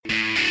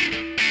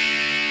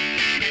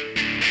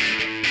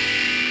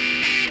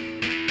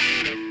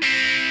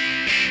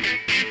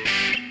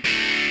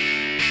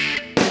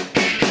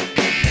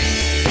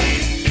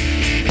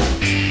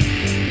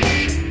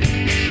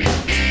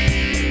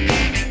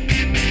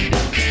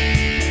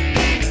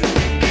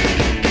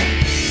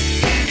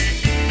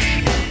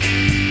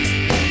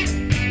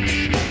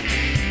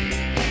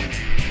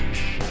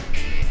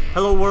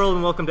Hello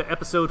and welcome to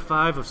episode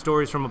 5 of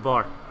Stories from a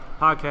Bar,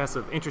 podcast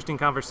of interesting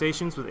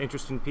conversations with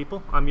interesting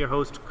people. I'm your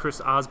host, Chris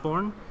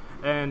Osborne,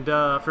 and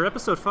for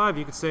episode 5,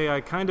 you could say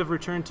I kind of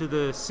returned to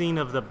the scene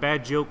of the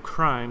bad joke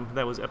crime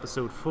that was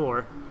episode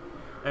 4,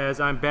 as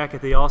I'm back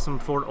at the awesome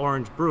Fort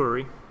Orange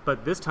Brewery,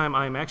 but this time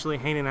I'm actually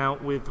hanging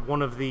out with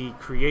one of the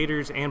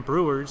creators and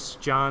brewers,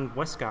 John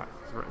Westcott.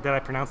 Did I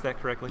pronounce that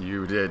correctly?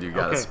 You did. You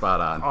got it spot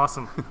on.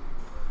 Awesome.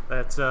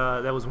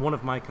 That was one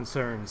of my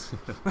concerns.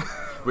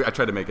 I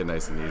tried to make it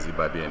nice and easy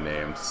by being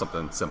named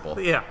something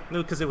simple. Yeah,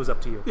 because it was up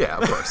to you. Yeah,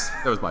 of course.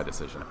 That was my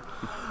decision.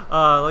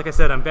 Like I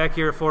said, I'm back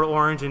here at Fort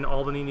Orange in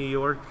Albany, New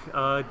York.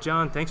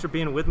 John, thanks for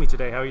being with me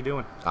today. How are you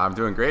doing? I'm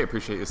doing great.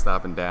 Appreciate you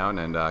stopping down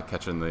and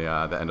catching the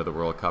end of the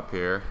World Cup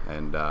here,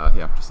 and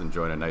just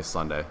enjoying a nice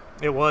Sunday.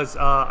 It was.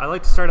 I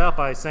like to start out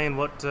by saying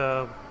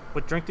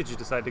what drink did you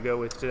decide to go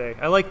with today?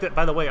 I like that.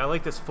 By the way, I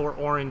like this Fort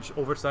Orange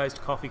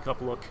oversized coffee cup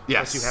look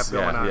that you have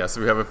going on. Yeah, so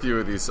we have a few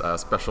of these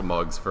special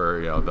mugs for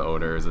the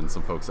owners and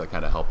some folks that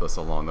kind of helped us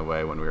along the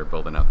way when we were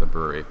building out the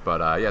brewery. But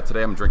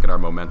today I'm drinking our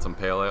Momentum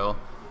Pale Ale.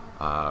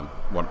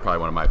 Probably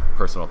one of my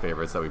personal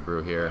favorites that we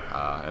brew here,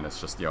 and it's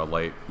just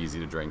light, easy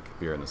to drink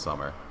beer in the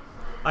summer.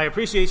 I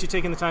appreciate you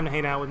taking the time to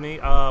hang out with me.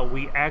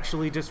 We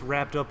actually just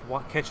wrapped up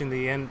catching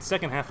the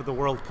second half of the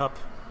World Cup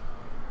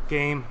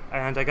game,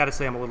 and I got to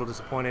say I'm a little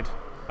disappointed.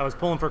 I was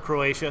pulling for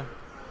Croatia,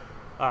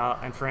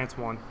 and France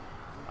won.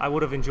 I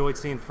would have enjoyed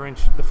seeing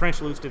the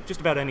French lose to just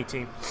about any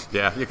team.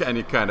 Yeah, you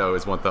kind of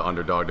always want the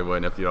underdog to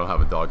win if you don't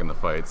have a dog in the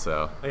fight.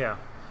 So yeah,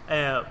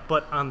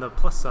 but on the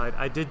plus side,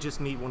 I did just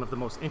meet one of the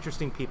most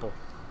interesting people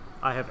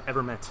I have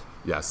ever met.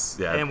 Yes,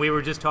 yeah. And we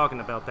were just talking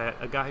about that,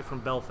 a guy from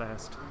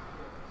Belfast.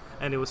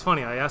 And it was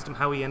funny. I asked him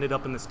how he ended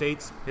up in the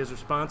States. His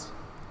response,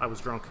 I was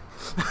drunk.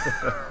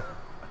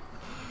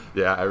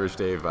 Yeah, Irish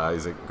Dave,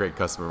 he's a great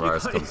customer of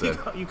ours. Comes in.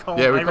 You call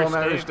him Irish Dave? Yeah, we call him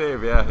Irish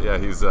Dave. Yeah,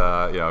 he's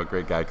a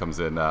great guy. Comes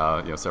in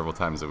several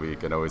times a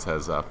week and always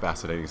has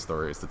fascinating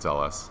stories to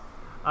tell us.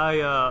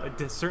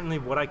 Certainly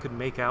what I could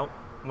make out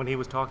when he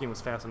was talking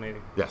was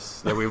fascinating.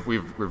 Yes, yeah,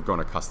 we've grown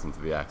accustomed to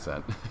the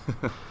accent.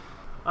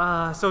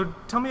 So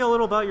tell me a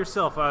little about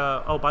yourself.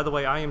 By the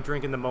way, I am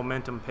drinking the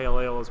Momentum Pale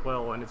Ale as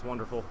well, and it's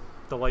wonderful,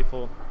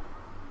 delightful.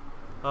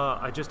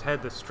 I just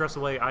had the Stress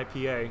Away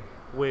IPA,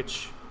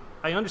 which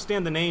I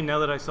understand the name now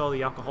that I saw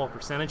the alcohol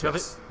percentage of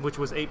it, which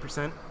was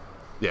 8%.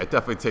 Yeah, it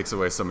definitely takes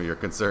away some of your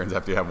concerns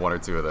after you have one or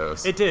two of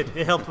those. It did.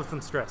 It helped with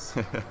some stress.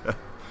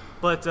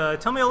 But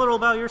tell me a little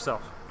about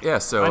yourself. Yeah,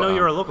 so I know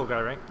you're a local guy,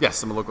 right?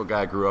 Yes, I'm a local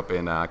guy. I grew up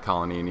in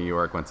Colony, New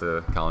York. Went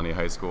to Colony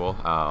High School.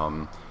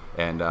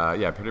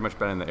 Pretty much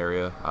been in the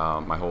area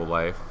my whole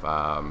life.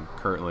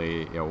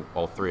 Currently,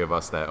 all three of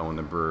us that own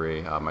the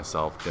brewery,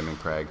 myself, Jim, and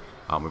Craig,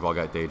 we've all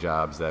got day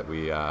jobs that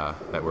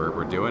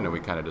we're doing, and we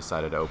kind of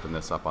decided to open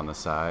this up on the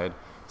side.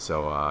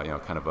 So,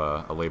 kind of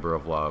a labor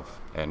of love.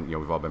 And,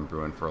 we've all been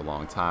brewing for a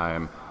long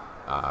time.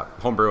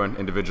 Home brewing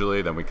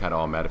individually, then we kind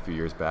of all met a few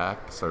years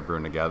back, started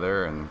brewing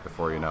together, and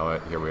before you know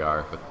it, here we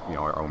are with,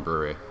 our own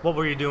brewery. What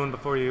were you doing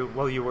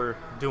while you were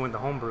doing the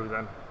home brew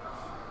then?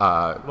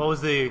 What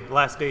was the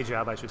last day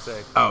job, I should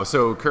say?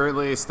 So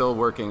currently still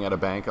working at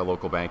a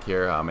local bank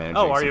here. Managing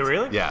are you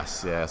really?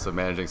 Yes, yeah. So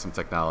managing some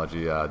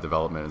technology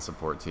development and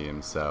support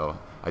teams. So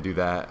I do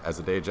that as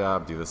a day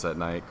job, do this at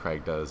night.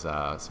 Craig does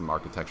some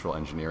architectural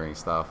engineering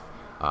stuff.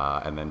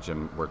 And then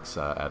Jim works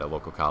at a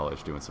local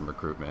college doing some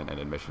recruitment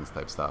and admissions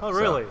type stuff. Oh,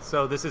 really?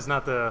 So this is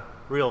not the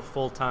real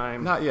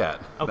full-time? Not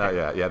yet. Okay. Not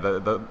yet.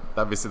 Yeah,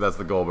 obviously that's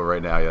the goal, but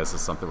right now, this is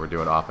something we're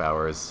doing off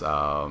hours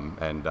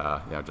and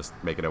just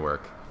making it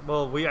work.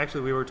 Well, we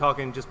were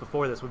talking just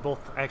before this. We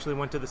both actually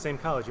went to the same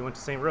college. You went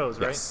to St. Rose,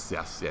 right?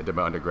 Yes. Yeah, did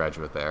my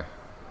undergraduate there.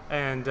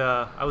 And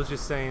I was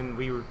just saying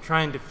we were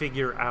trying to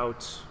figure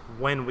out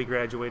when we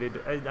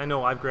graduated. I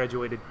know I've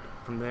graduated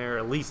from there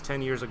at least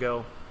 10 years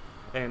ago.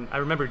 And I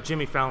remember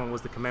Jimmy Fallon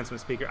was the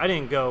commencement speaker. I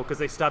didn't go because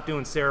they stopped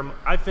doing ceremony.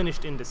 I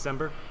finished in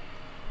December,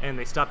 and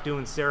they stopped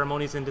doing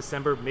ceremonies in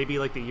December, maybe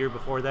like the year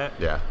before that.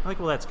 Yeah. I'm like,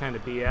 well, that's kind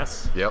of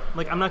BS. Yep.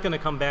 Like, I'm not going to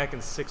come back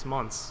in 6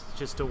 months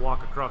just to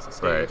walk across the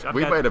stage. Right.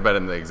 We might have been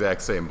in the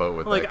exact same boat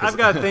with that. Like, I've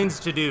got things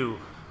to do.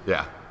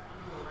 Yeah.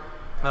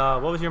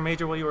 What was your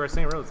major while you were at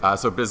St. Rose?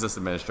 So business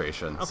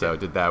administration. Okay. So I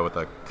did that with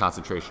a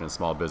concentration in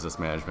small business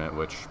management,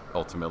 which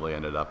ultimately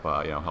ended up,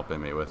 helping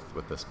me with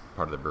this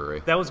part of the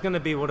brewery. That was going to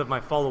be one of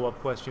my follow-up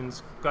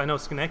questions. I know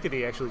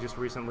Schenectady actually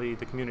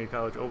the community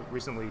college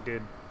recently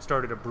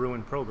started a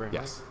brewing program.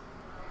 Yes.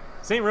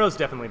 Right? St. Rose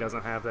definitely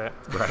doesn't have that.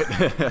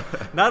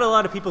 Right. Not a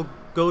lot of people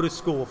go to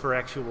school for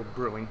actual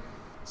brewing.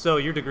 So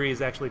your degree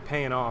is actually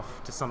paying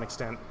off to some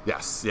extent.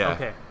 Yes. Yeah.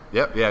 Okay.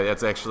 Yep. Yeah.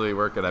 It's actually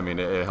working. I mean,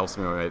 it helps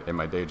me in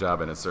my day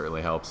job, and it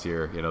certainly helps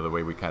here. The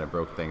way we kind of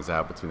broke things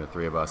out between the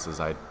three of us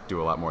is I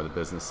do a lot more of the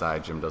business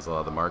side. Jim does a lot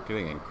of the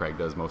marketing, and Craig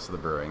does most of the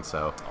brewing.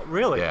 So. Oh,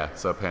 really? Yeah.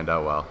 So it panned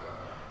out well.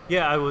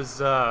 Yeah, I was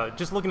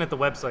just looking at the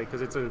website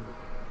because it's a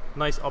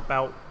nice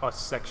About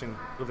Us section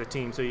of the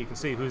team, so you can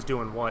see who's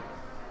doing what.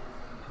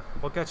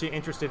 What got you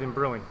interested in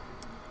brewing?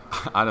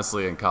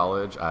 Honestly, in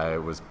college, I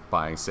was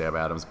buying Sam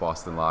Adams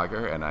Boston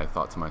Lager, and I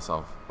thought to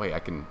myself, wait, I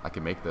can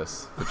make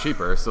this for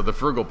cheaper. So the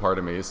frugal part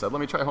of me said, let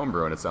me try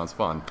homebrewing. It sounds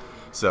fun.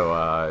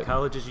 So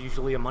college is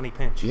usually a money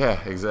pinch. Yeah,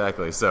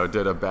 exactly. So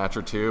did a batch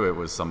or two. It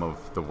was some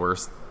of the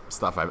worst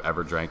stuff I've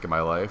ever drank in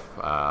my life.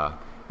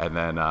 And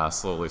then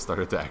slowly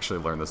started to actually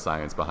learn the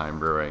science behind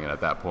brewing. And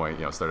at that point,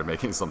 started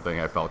making something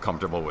I felt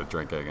comfortable with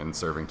drinking and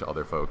serving to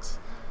other folks.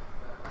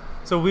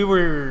 So we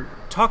were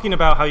talking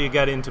about how you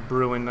got into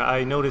brewing.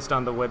 I noticed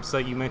on the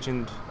website you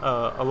mentioned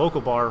a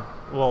local bar.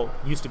 Well,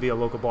 used to be a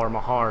local bar,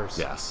 Mahar's.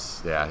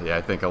 Yes. Yeah.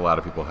 I think a lot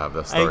of people have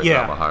this story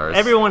about Mahar's.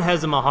 Everyone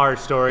has a Mahar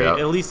story, Yep.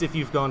 at least if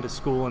you've gone to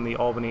school in the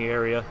Albany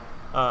area.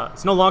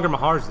 It's no longer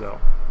Mahar's, though.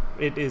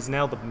 It is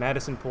now the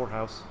Madison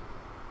Porthouse.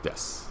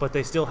 Yes. But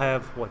they still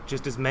have,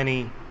 just as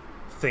many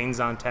things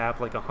on tap,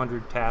 like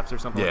 100 taps or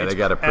something. Yeah, It's they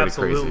got a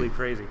absolutely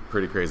crazy.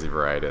 Pretty crazy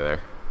variety there.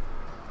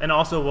 And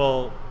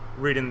also,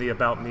 reading the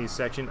About Me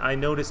section, I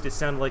noticed it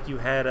sounded like you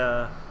had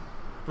I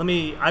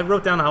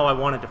wrote down how I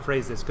wanted to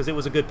phrase this because it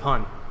was a good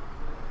pun.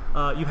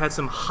 You had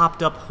some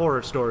hopped up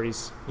horror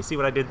stories. You see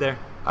what I did there?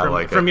 I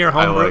like it. From your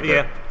home I like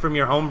it. from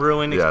your home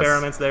brewing Yes.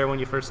 experiments there when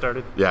you first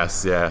started.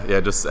 Yes, yeah.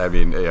 Just,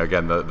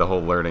 again, the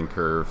whole learning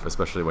curve,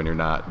 especially when you're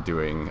not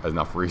doing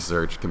enough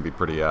research, can be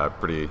pretty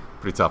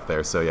tough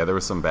there. So yeah, there were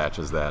some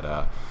batches that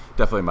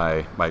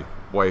definitely my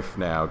wife,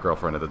 now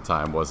girlfriend at the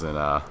time,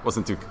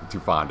 wasn't too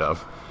fond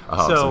of.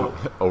 So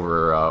some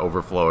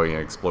overflowing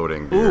and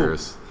exploding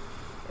beers.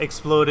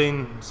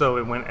 Exploding, so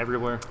it went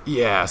everywhere.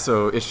 Yeah,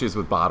 so issues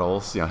with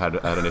bottles. Had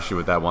an issue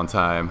with that one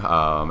time,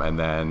 and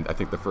then I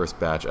think the first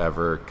batch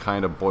ever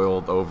kind of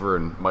boiled over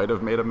and might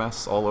have made a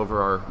mess all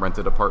over our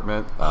rented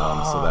apartment.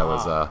 So that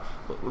was a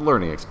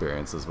learning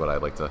experience, is what I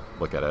like to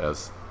look at it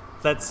as.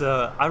 That's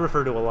I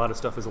refer to a lot of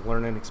stuff as a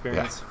learning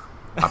experience.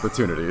 Yeah.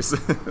 Opportunities.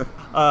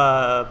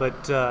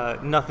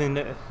 But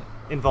nothing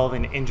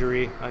involving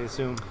injury, I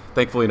assume.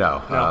 Thankfully,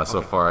 no. No, So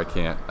okay. far,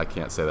 I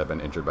can't say that I've been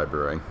injured by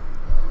brewing.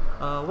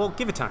 Well,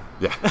 give it time.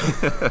 Yeah.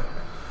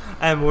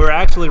 And we're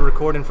actually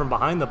recording from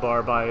behind the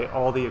bar by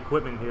all the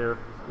equipment here.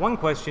 One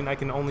question I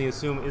can only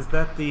assume is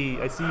that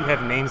I see you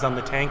have names on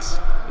the tanks.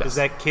 Yes. Is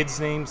that kids'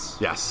 names?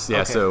 Yes.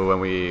 Yeah. Okay. So when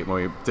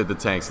we did the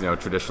tanks,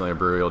 traditionally a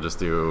brewery will just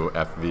do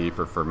FV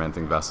for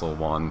fermenting vessel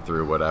 1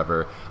 through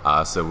whatever.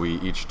 So we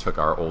each took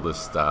our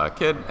oldest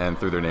kid and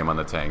threw their name on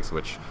the tanks,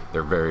 which they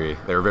were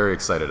very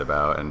excited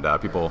about. And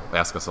people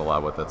ask us a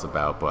lot what that's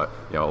about, but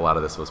a lot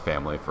of this was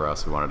family for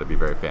us. We wanted to be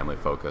very family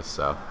focused.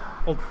 So.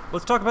 Well,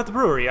 let's talk about the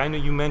brewery. I know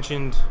you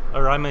mentioned,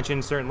 or I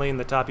mentioned certainly in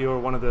the top, you were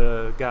one of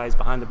the guys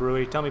behind the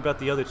brewery. Tell me about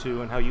the other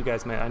two and how you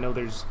guys met. I know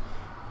there's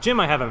Jim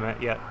I haven't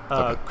met yet.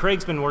 Okay.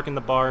 Craig's been working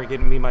the bar,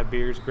 getting me my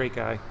beers. Great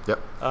guy. Yep.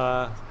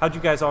 How'd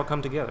you guys all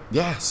come together?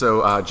 Yeah,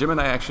 so Jim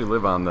and I actually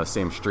live on the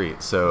same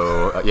street.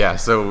 So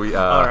so we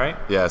all right.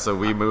 Yeah, so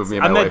we moved. Me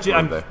and my wife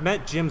moved there. I've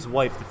met Jim's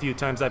wife the few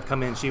times I've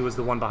come in. She was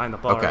the one behind the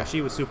bar. Okay. And she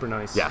was super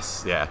nice.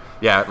 Yes, yeah.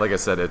 Like I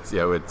said, it's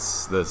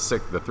it's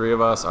the three of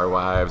us, our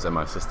wives, and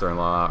my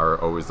sister-in-law are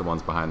always the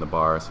ones behind the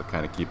bar. So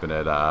kind of keeping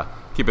it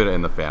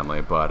in the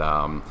family. But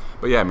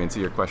yeah, to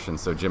your question,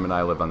 so Jim and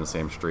I live on the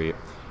same street.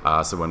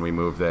 So when we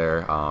moved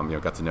there,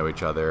 got to know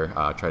each other,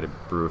 tried to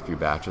brew a few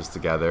batches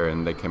together,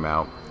 and they came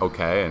out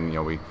okay.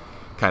 And we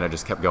kind of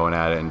just kept going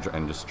at it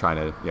and just trying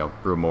to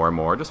brew more and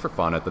more, just for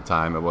fun at the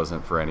time. It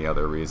wasn't for any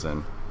other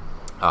reason.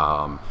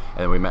 And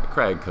then we met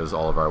Craig because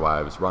all of our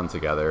wives run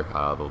together.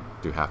 They'll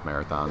do half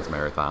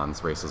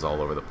marathons, races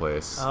all over the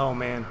place. Oh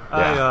man,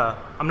 Yeah.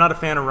 I'm not a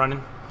fan of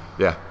running.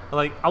 Yeah.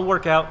 Like, I'll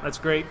work out, that's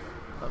great,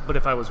 but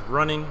if I was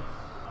running,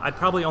 I'd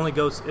probably only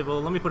go.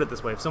 Well, let me put it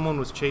this way: if someone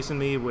was chasing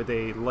me with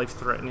a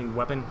life-threatening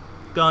weapon,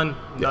 gun,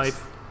 Yes.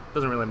 knife,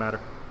 doesn't really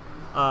matter.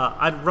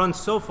 I'd run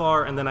so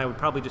far, and then I would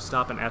probably just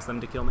stop and ask them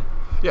to kill me.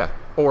 Yeah.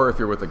 Or if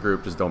you're with a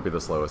group, just don't be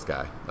the slowest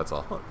guy. That's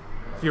all.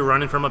 If you're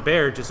running from a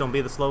bear, just don't be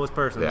the slowest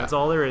person. Yeah. That's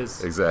all there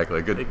is.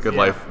 Exactly. Good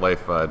Yeah.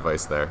 life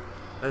advice there.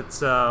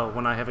 That's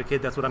when I have a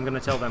kid. That's what I'm going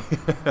to tell them.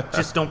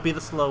 Just don't be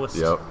the slowest,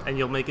 Yep. and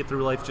you'll make it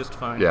through life just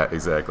fine. Yeah,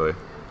 exactly.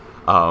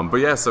 But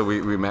yeah, so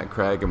we met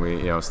Craig and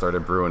we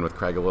started brewing with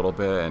Craig a little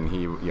bit, and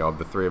he of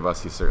the three of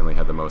us, he certainly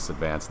had the most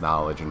advanced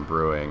knowledge in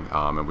brewing,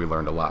 and we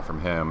learned a lot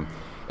from him.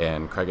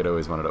 And Craig had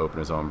always wanted to open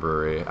his own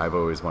brewery. I've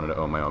always wanted to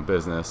own my own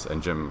business,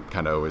 and Jim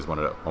kind of always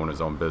wanted to own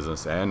his own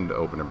business and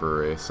open a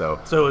brewery. So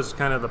it was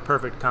kind of the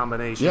perfect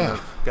combination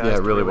of guys it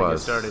to really get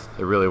was. started.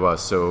 It really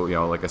was. So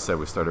like I said,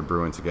 we started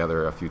brewing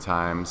together a few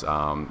times. A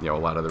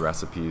lot of the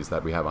recipes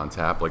that we have on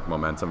tap, like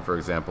Momentum, for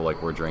example,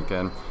 like we're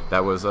drinking,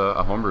 that was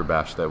a homebrew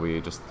batch that we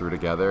just threw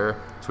together,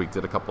 tweaked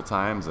it a couple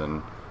times,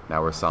 and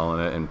now we're selling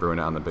it and brewing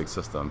it on the big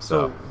system.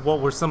 So what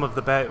were some of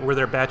the were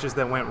there batches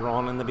that went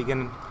wrong in the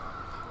beginning?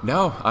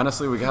 No,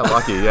 honestly, we got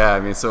lucky.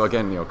 Yeah, so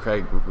again,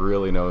 Craig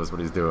really knows what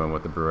he's doing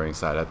with the brewing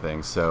side of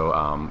things.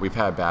 So we've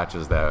had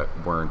batches that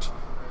weren't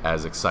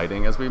as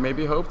exciting as we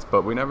maybe hoped,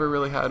 but we never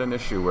really had an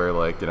issue where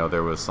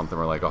there was something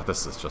we're like, oh,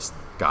 this is just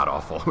god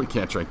awful. We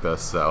can't drink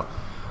this. So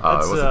it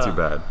wasn't too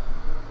bad.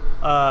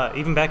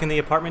 Even back in the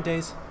apartment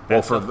days?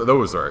 Well,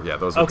 those were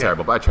Okay.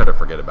 terrible, but I try to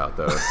forget about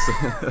those.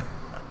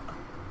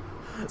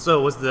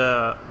 So was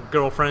the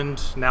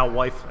girlfriend, now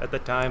wife at the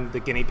time, the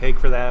guinea pig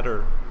for that,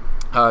 or?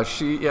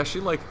 She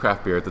liked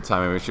craft beer at the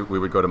time. I mean, we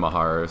would go to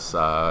Mahar's.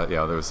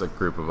 There was a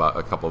group of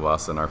a couple of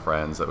us and our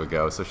friends that would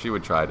go, so she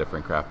would try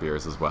different craft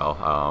beers as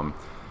well.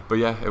 But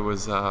yeah, it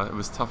was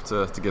tough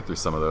to get through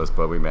some of those,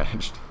 but we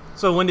managed.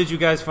 So when did you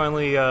guys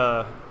finally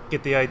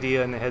get the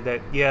idea in the head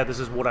that, yeah, this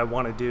is what I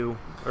want to do,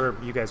 or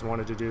you guys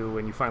wanted to do,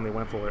 and you finally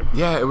went for it?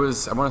 Yeah, it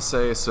was, I want to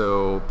say,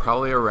 so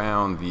probably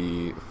around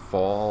the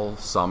fall,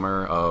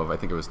 summer of, I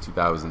think it was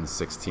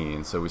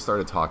 2016. So we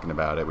started talking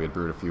about it. We had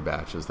brewed a few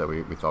batches that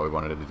we thought we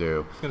wanted to do.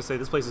 I was going to say,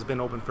 this place has been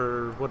open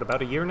for, what,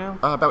 about a year now?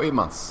 About 8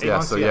 months. 8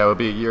 months, So it'll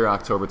be a year,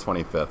 October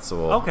 25th.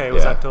 So okay, it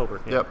was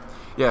October. Yeah. Yep.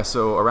 Yeah,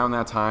 so around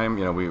that time,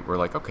 we were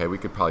like, okay, we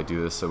could probably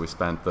do this. So we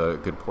spent the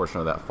good portion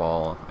of that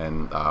fall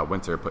and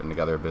winter putting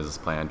together a business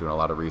plan, doing a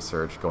lot of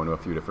research, going to a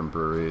few different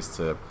breweries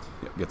to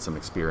get some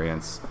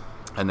experience.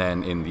 And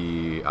then in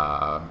the,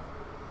 I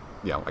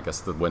guess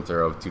the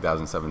winter of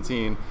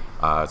 2017,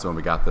 so when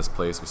we got this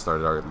place, we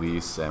started our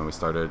lease and we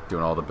started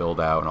doing all the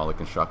build out and all the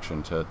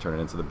construction to turn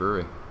it into the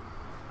brewery.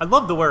 I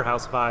love the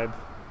warehouse vibe,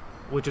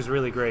 which is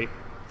really great.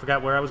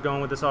 Forgot where I was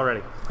going with this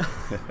already.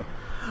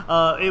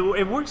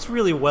 It works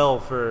really well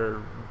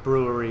for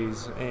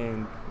breweries,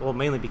 and well,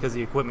 mainly because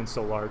the equipment's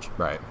so large.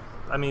 Right.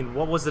 I mean,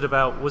 what was it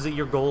about? Was it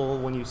your goal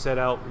when you set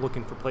out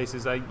looking for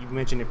places? You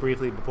mentioned it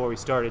briefly before we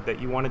started that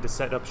you wanted to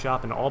set up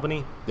shop in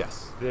Albany.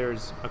 Yes.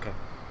 Okay.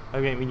 I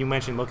mean, you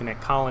mentioned looking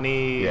at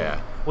Colony.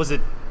 Yeah. Was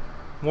it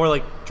more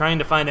like trying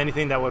to find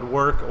anything that would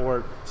work,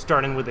 or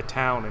starting with the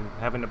town and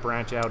having to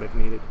branch out if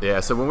needed? Yeah.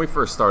 So when we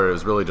first started, it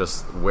was really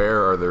just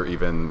where are there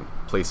even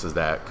places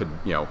that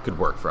could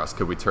work for us?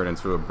 Could we turn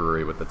into a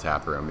brewery with the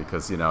tap room?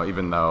 Because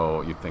even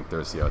though you think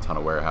there's a ton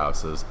of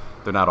warehouses,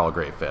 they're not all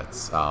great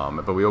fits.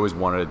 But we always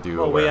wanted to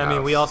do a warehouse. I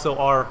mean, we also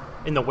are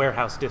in the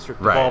warehouse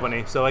district of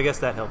Albany, so I guess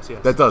that helps.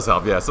 Yes, that does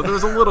help. Yeah, so there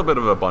was a little bit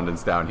of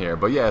abundance down here,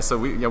 but yeah, so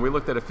we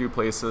looked at a few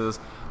places.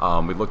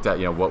 We looked at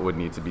what would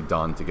need to be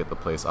done to get the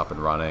place up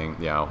and running.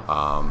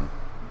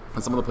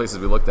 And some of the places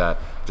we looked at,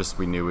 just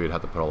we knew we'd have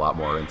to put a lot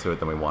more into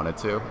it than we wanted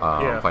to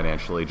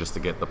financially, just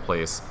to get the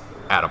place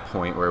at a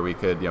point where we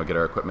could get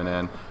our equipment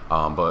in.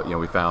 But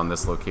we found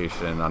this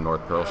location on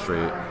North Pearl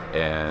Street,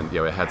 and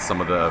it had some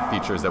of the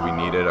features that we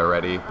needed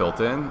already built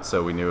in,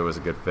 so we knew it was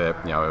a good fit.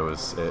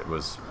 It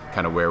was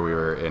kind of where we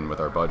were in with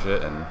our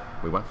budget, and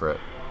we went for it.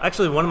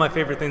 Actually, one of my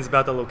favorite things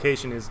about the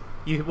location is,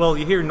 you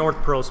hear North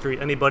Pearl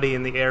Street, anybody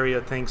in the area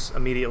thinks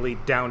immediately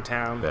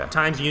downtown,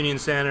 Times Union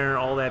Center,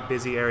 all that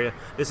busy area.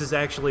 This is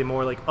actually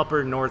more like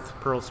Upper North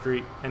Pearl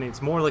Street, and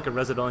it's more like a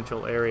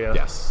residential area.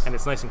 Yes. And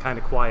it's nice and kind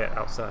of quiet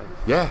outside.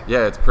 Yeah,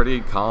 it's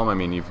pretty calm. I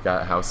mean, you've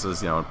got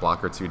houses, a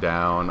block or two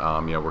down.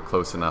 We're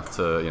close enough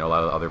to, a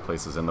lot of the other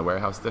places in the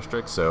warehouse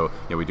district. So,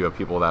 we do have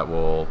people that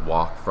will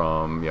walk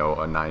from,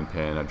 a Nine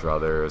Pin, a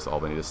Druthers,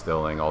 Albany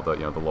Distilling, all the,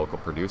 the local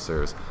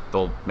producers.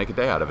 They'll make a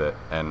day out of it.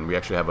 And we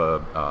actually have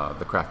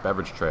the craft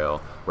beverage trail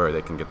where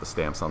they can get the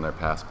stamps on their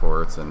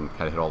passports and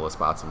kind of hit all the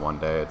spots in one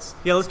day.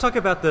 Let's talk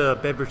about the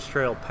beverage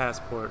trail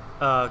passport,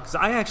 because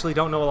I actually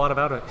don't know a lot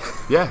about it.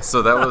 Yeah,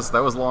 so that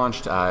was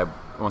launched. I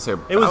want to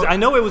say it was. I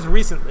know it was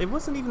recent. It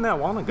wasn't even that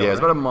long ago. Yeah, it was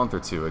about a month or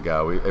two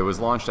ago. It was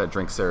launched at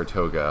Drink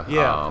Saratoga.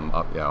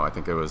 I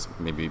think it was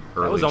maybe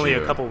early. That was only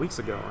June. A couple weeks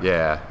ago.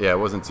 Yeah, it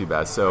wasn't too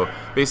bad. So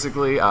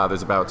basically,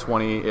 there's about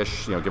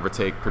 20-ish, give or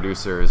take,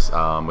 producers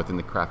within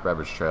the craft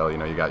beverage trail.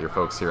 You got your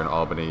folks here in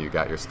Albany, you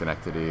got your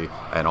Schenectady,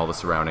 and all the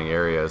surrounding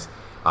areas.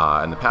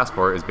 And the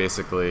passport is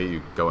basically,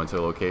 you go into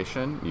a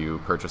location, you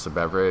purchase a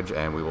beverage,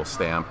 and we will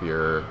stamp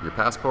your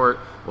passport.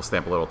 We'll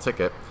stamp a little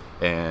ticket,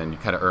 and you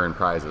kind of earn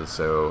prizes.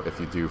 So if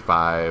you do if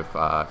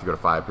you go to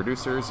 5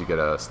 producers, you get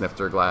a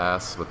snifter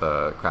glass with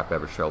a Craft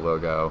Beverage Trail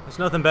logo. There's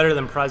nothing better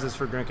than prizes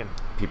for drinking.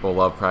 People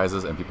love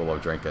prizes and people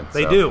love drinking.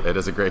 They do. It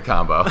is a great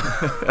combo.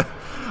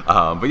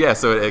 But yeah,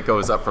 so it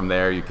goes up from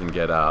there. You can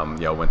get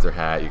winter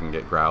hat, you can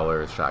get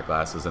growlers, shot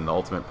glasses, and the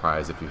ultimate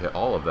prize, if you hit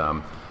all of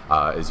them,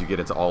 is you get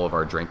into all of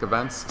our drink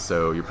events.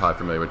 So you're probably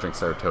familiar with Drink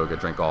Saratoga,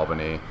 Drink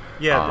Albany.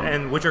 Yeah,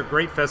 and which are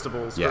great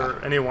festivals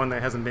for anyone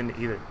that hasn't been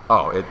to either.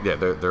 Oh,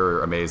 they're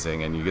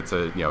amazing, and you get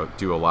to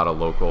do a lot of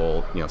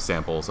local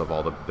samples of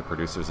all the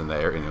producers in the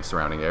area,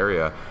 surrounding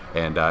area.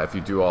 And if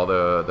you do all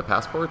the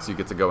passports, you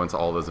get to go into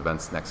all those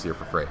events next year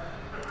for free.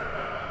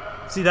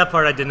 See, that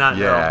part I did not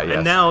know. Yes.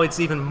 And now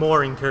it's even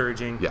more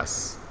encouraging.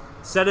 Yes.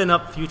 Setting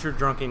up future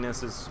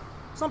drunkenness is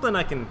something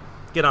I can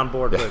get on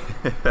board with.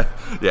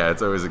 Yeah,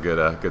 it's always a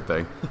good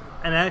thing.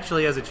 And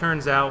actually, as it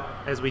turns out,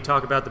 as we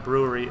talk about the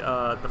brewery,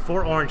 the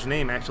Fort Orange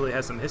name actually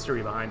has some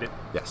history behind it.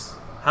 Yes.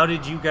 How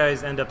did you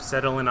guys end up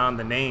settling on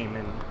the name?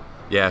 And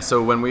yeah,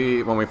 so when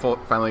we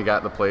finally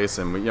got the place,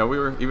 and we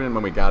were, even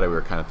when we got it, we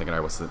were kind of thinking, all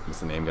right, what's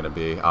the name going to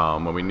be?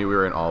 When we knew we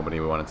were in Albany,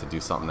 we wanted to do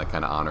something that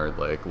kind of honored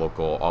like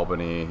local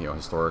Albany,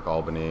 historic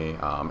Albany,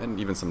 and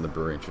even some of the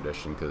brewing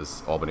tradition,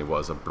 because Albany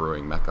was a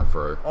brewing mecca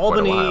for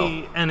Albany, quite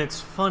a while. And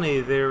it's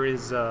funny, there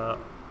is,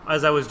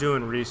 as I was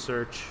doing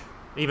research,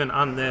 even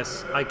on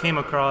this, I came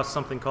across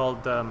something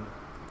called,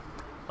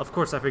 of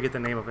course I forget the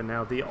name of it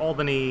now, the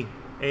Albany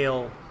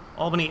Ale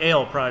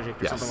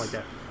Project or something like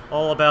that.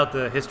 all about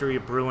the history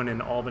of brewing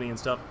in Albany and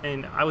stuff,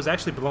 and I was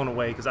actually blown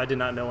away because I did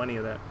not know any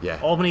of that. Yeah.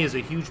 Albany is a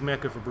huge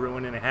mecca for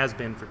brewing, and it has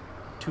been for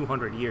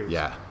 200 years.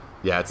 Yeah.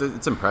 Yeah,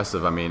 it's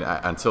impressive. I mean,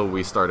 until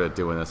we started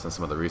doing this and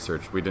some of the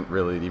research, we didn't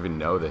really even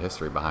know the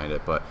history behind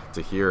it. But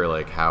to hear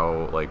like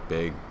how like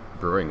big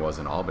brewing was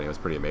in Albany was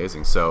pretty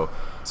amazing. So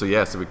we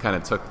kind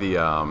of took the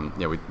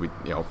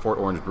Fort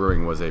Orange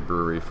Brewing was a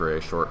brewery for a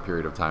short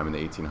period of time in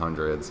the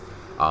 1800s.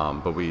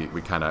 But we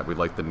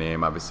liked the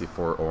name. Obviously,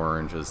 Fort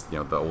Orange is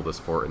the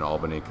oldest fort in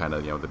Albany, kind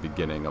of the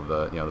beginning of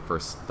the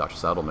first Dutch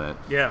settlement.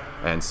 Yeah.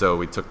 And so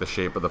we took the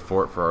shape of the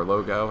fort for our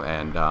logo,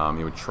 and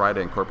we try to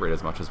incorporate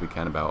as much as we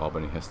can about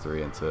Albany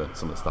history into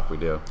some of the stuff we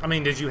do. I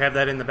mean, did you have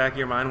that in the back of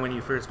your mind when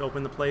you first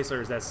opened the place,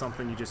 or is that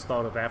something you just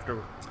thought of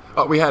after?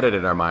 Oh, we had it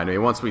in our mind. I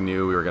mean, once we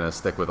knew we were going to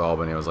stick with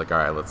Albany, I was like, all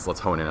right, let's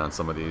hone in on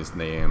some of these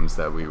names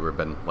that we were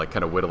been like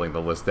kind of whittling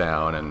the list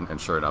down,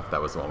 and sure enough,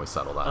 that was the one we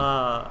settled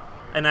on.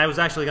 And I was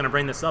actually going to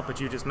bring this up, but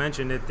you just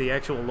mentioned it. The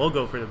actual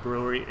logo for the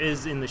brewery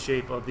is in the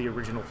shape of the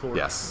original fort.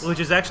 Yes.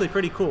 Which is actually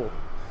pretty cool.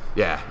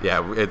 Yeah.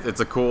 It's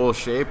a cool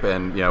shape,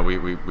 and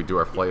we do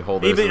our flight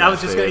holders.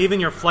 Even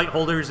your flight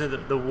holders,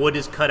 the wood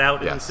is cut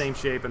out in the same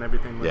shape and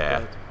everything like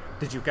that.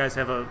 Did you guys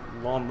have a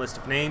long list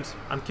of names?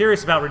 I'm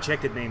curious about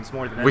rejected names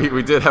more than anything.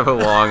 We did have a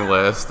long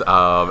list,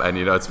 and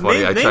it's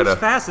funny. Names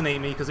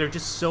fascinate me because they're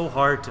just so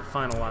hard to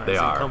finalize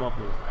and come up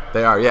with.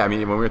 They are, yeah. I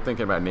mean, when we were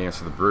thinking about names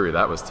for the brewery,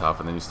 that was tough,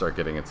 and then you start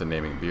getting into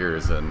naming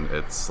beers, and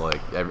it's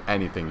like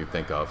anything you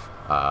think of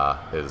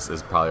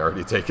is probably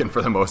already taken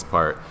for the most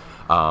part.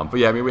 But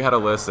yeah, I mean, we had a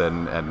list,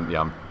 and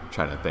I'm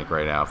trying to think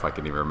right now if I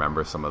can even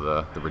remember some of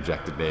the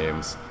rejected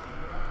names.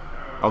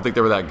 I don't think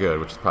they were that good,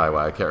 which is probably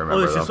why I can't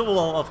remember them.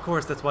 Well, of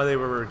course, that's why they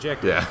were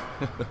rejected. Yeah.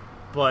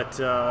 But,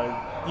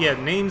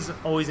 names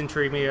always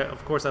intrigue me.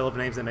 Of course, I love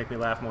names that make me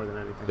laugh more than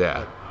anything.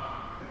 Yeah. But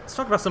let's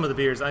talk about some of the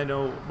beers. I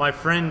know my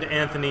friend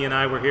Anthony and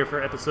I were here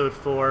for episode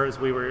 4 as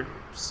we were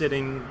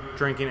sitting,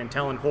 drinking, and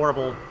telling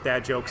horrible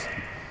bad jokes,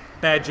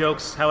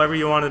 however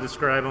you want to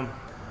describe them.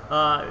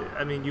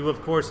 I mean, you,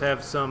 of course,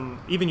 have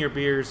even your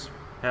beers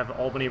have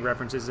Albany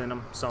references in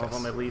them, some of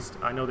them at least.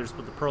 I know there's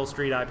the Pearl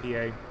Street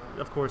IPA.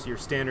 Of course, your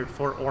standard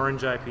Fort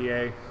Orange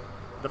IPA,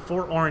 the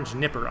Fort Orange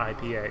Nipper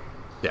IPA.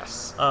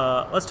 Yes.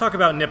 Let's talk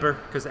about Nipper,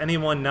 because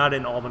anyone not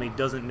in Albany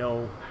doesn't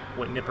know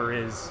what Nipper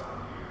is.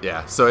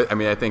 Yeah, so I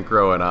mean, I think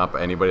growing up,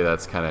 anybody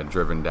that's kind of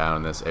driven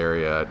down this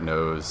area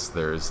knows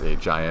there's a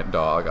giant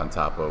dog on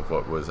top of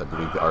what was, I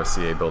believe, the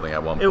RCA building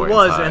at one point. It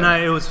was, in time.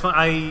 and it was fun.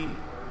 I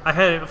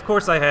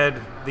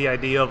had the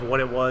idea of what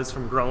it was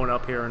from growing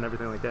up here and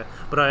everything like that,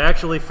 but I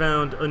actually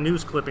found a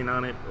news clipping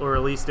on it, or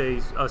at least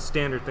a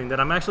standard thing that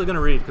I'm actually going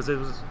to read because it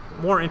was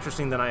more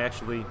interesting than I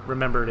actually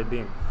remembered it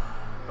being.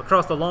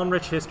 Across the long,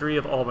 rich history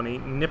of Albany,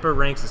 Nipper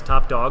ranks as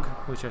top dog,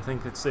 which I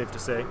think it's safe to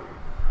say.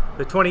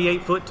 The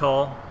 28-foot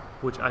tall,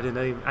 which I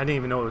didn't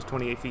even know it was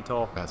 28 feet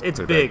tall. It's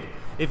big.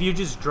 If you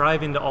just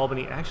drive into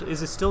Albany, actually,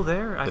 is it still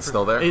there? It's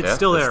still there? It's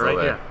still there,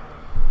 right? Yeah.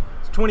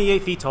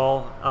 28 feet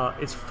tall.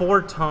 It's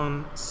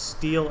 4-ton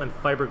steel and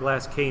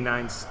fiberglass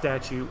K9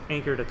 statue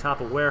anchored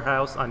atop a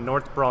warehouse on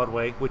North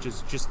Broadway, which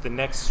is just the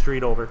next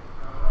street over.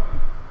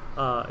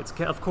 It's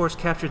of course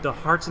captured the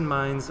hearts and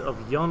minds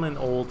of young and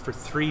old for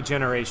 3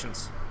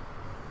 generations.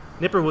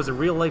 Nipper was a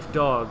real-life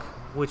dog,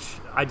 which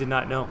I did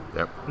not know.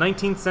 Yep.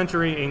 19th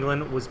century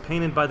England was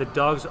painted by the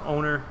dog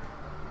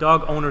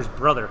owner's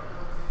brother,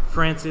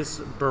 Francis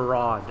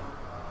Barrade,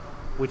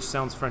 which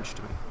sounds French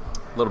to me.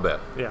 A little bit.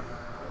 Yeah.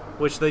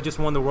 Which they just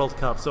won the World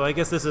Cup, so I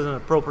guess this is an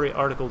appropriate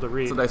article to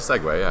read. It's a nice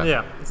segue, yeah.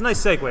 Yeah, it's a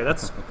nice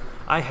segue.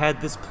 I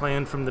had this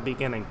planned from the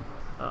beginning.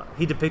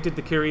 He depicted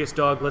the curious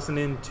dog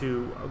listening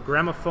to a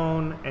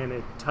gramophone, and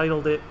it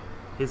titled it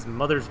His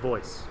Mother's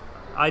Voice.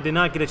 I did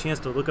not get a chance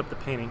to look up the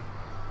painting,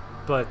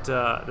 but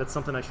that's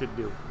something I should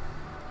do.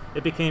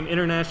 It became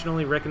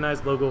internationally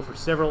recognized logo for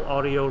several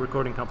audio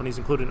recording companies,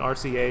 including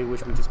RCA,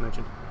 which we just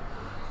mentioned.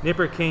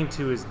 Nipper came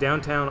to his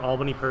downtown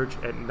Albany perch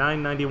at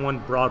 991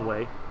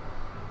 Broadway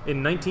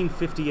in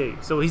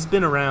 1958, so he's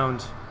been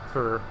around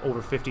for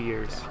over 50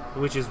 years,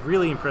 which is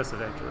really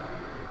impressive, actually.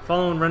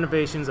 Following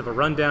renovations of a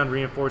rundown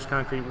reinforced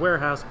concrete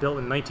warehouse built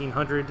in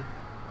 1900,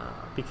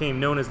 became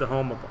known as the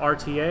home of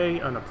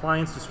RTA, an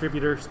appliance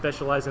distributor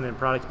specializing in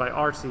products by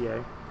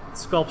RCA.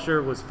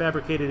 Sculpture was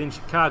fabricated in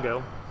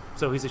Chicago,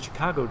 so he's a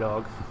Chicago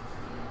dog.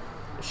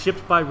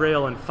 Shipped by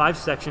rail in 5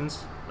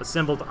 sections,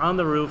 assembled on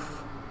the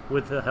roof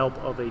with the help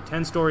of a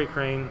 10-story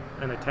crane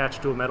and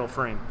attached to a metal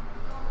frame.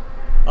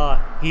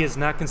 He is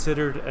not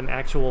considered an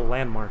actual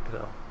landmark,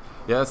 though.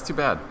 Yeah, that's too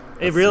bad.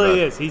 It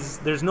really is.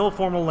 There's no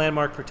formal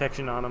landmark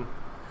protection on him.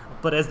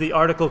 But as the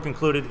article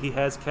concluded, he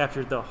has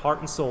captured the heart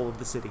and soul of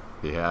the city.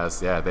 He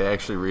has, yeah. They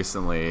actually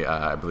recently,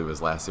 I believe it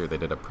was last year, they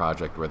did a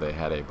project where they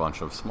had a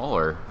bunch of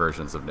smaller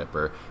versions of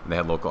Nipper, and they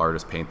had local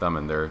artists paint them,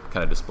 and they're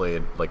kind of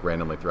displayed like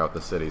randomly throughout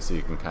the city, so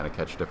you can kind of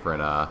catch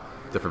different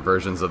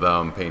versions of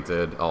them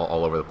painted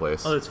all over the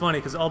place. Oh, it's funny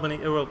because Albany,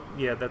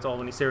 that's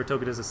Albany.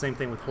 Saratoga does the same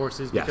thing with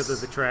horses because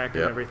of the track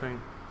and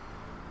everything.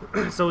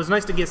 So it was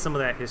nice to get some of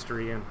that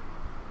history in.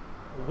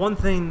 One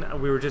thing,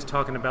 we were just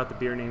talking about the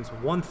beer names.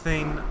 One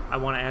thing I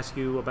want to ask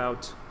you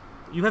about,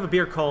 you have a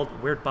beer called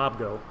Where'd Bob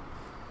Go?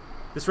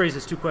 This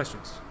raises two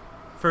questions.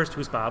 First,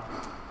 who's Bob?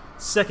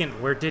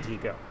 Second, where did he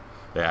go?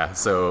 Yeah,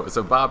 so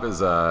Bob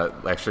is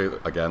actually,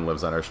 again,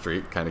 lives on our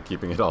street, kind of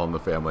keeping it all in the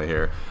family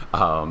here.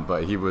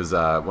 But he was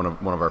one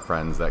of our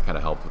friends that kind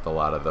of helped with a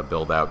lot of the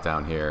build out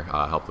down here,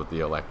 helped with the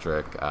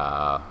electric,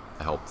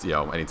 helped,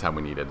 anytime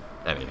we needed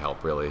any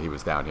help, really, he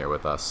was down here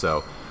with us.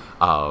 So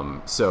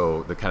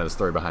the kind of the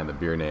story behind the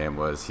beer name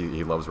was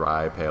he loves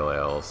rye pale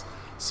ales.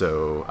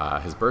 So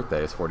his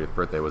 40th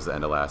birthday was the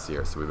end of last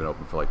year. So we've been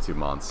open for like 2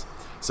 months.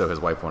 So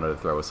his wife wanted to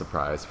throw a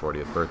surprise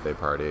 40th birthday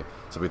party.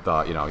 So we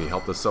thought, he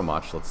helped us so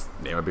much, let's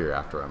name a beer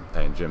after him.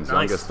 And Jim's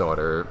youngest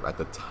daughter at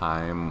the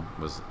time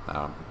was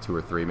 2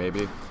 or 3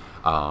 maybe.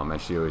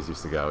 And she always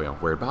used to go,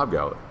 where'd Bob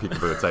go?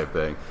 Peekaboo type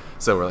thing.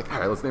 So we're like,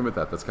 all right, let's name it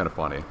that. That's kind of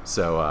funny.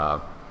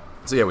 So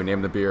yeah, we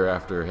named the beer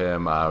after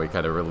him. We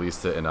kind of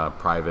released it in a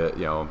private,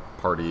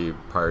 party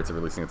prior to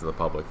releasing it to the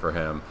public for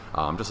him,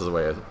 just as a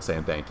way of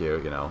saying thank you,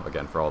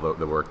 again, for all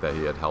the work that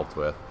he had helped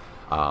with.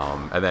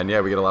 And then,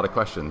 we get a lot of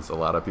questions. A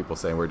lot of people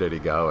saying, where did he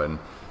go? And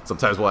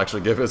sometimes we'll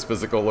actually give his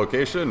physical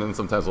location, and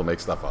sometimes we'll make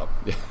stuff up.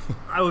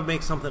 I would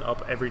make something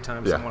up every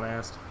time someone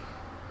asked.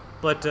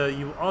 But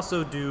you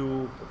also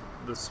do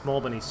the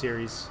Small Bunny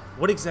series.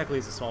 What exactly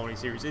is the Small Bunny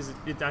series?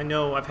 I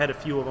know I've had a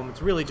few of them.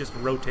 It's really just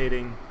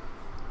rotating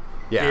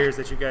beers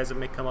that you guys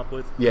have come up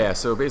with? Yeah,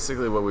 so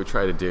basically what we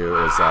try to do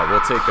is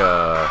we'll take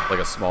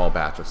a small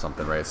batch of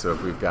something, right? So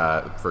if we've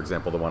got, for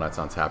example, the one that's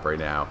on tap right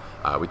now,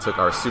 we took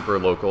our super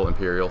local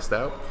Imperial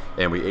Stout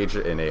and we aged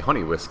it in a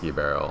honey whiskey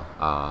barrel.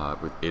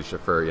 We aged it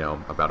for,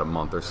 about a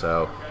month or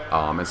so.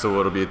 And so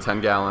it'll be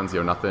 10 gallons,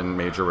 nothing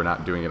major. We're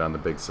not doing it on the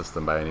big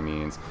system by any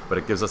means, but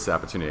it gives us the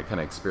opportunity to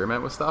kind of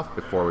experiment with stuff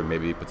before we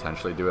maybe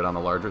potentially do it on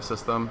the larger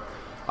system.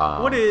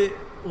 What do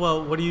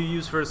you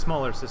use for a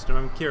smaller system?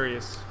 I'm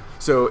curious.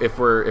 So if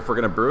we're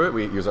going to brew it,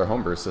 we use our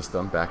homebrew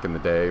system. Back in the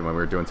day when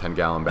we were doing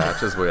 10-gallon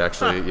batches, we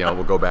actually,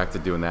 we'll go back to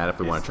doing that if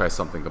we want to try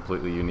something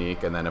completely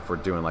unique. And then if we're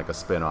doing like a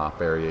spin-off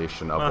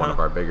variation of one of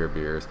our bigger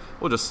beers,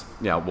 we'll just,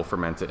 we'll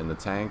ferment it in the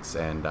tanks.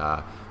 And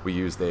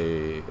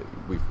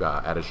we've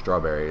added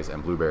strawberries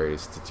and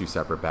blueberries to 2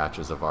 separate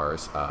batches of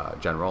ours,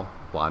 General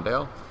Blonde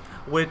Ale.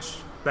 Which,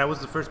 that was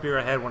the first beer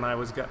I had when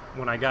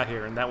I got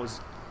here, and that was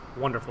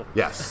wonderful.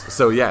 Yes.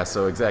 So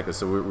exactly.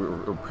 So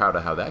we're proud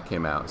of how that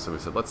came out. So we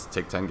said, let's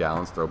take 10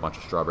 gallons, throw a bunch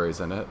of strawberries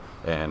in it,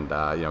 and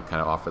kind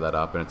of offer that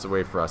up. And it's a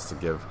way for us to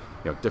give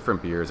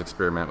different beers,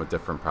 experiment with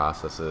different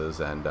processes,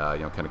 and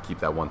kind of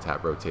keep that one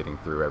tap rotating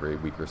through every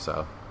week or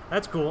so.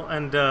 That's cool.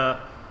 And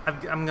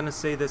I'm going to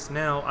say this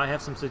now. I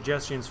have some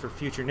suggestions for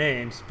future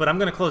names, but I'm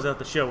going to close out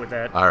the show with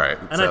that. All right.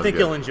 And I think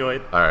you'll enjoy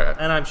it. All right.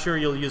 And I'm sure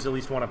you'll use at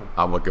least one of them.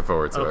 I'm looking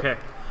forward to it. Okay.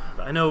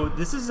 I know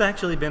this has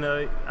actually been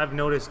I've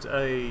noticed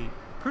a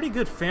pretty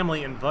good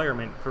family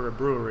environment for a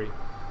brewery.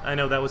 I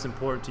know that was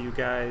important to you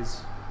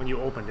guys when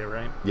you opened it,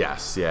 right?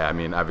 Yes, yeah. I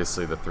mean,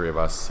 obviously the 3 of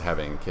us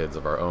having kids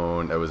of our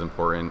own, it was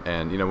important.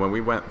 And, when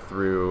we went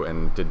through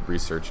and did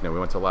research, we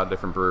went to a lot of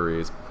different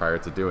breweries prior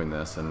to doing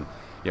this. And,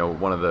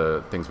 one of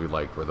the things we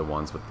liked were the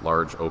ones with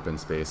large open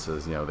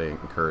spaces. They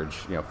encourage,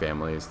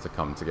 families to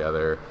come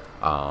together.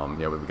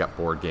 We've got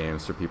board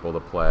games for people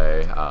to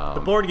play.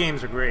 The board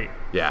games are great.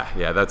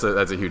 Yeah, that's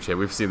a huge hit.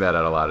 We've seen that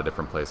at a lot of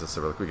different places, so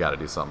we're like, we got to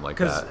do something like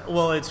that.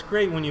 Well, it's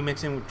great when you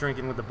mix in with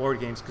drinking with the board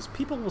games, because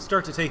people will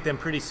start to take them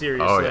pretty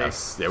seriously. Oh,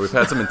 yes. Yeah, we've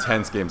had some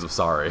intense games of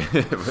Sorry.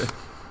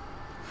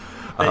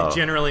 They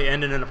generally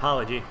end in an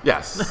apology.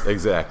 Yes,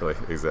 exactly.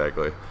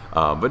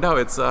 But no,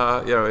 it's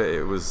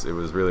it was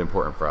really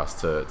important for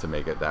us to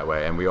make it that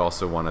way, and we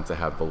also wanted to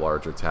have the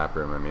larger tap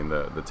room. I mean,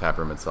 the tap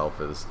room itself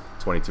is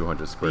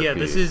 2,200 square feet. Yeah,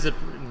 this is a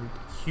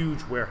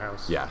huge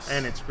warehouse. Yes,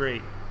 and it's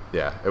great.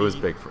 Yeah, it was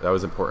big. That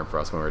was important for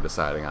us when we were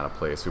deciding on a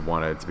place. We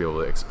wanted to be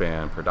able to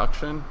expand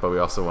production, but we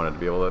also wanted to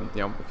be able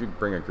to, if you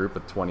bring a group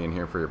of 20 in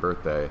here for your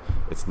birthday,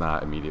 it's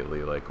not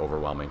immediately like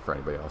overwhelming for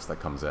anybody else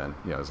that comes in.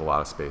 There's a lot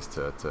of space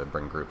to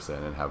bring groups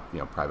in and have,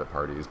 private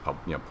parties,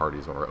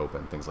 parties when we're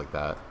open, things like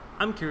that.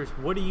 I'm curious,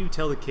 what do you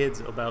tell the kids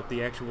about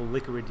the actual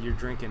liquid you're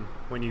drinking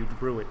when you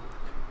brew it?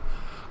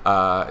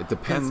 It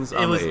depends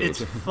on the age.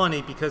 It's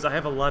funny because I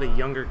have a lot of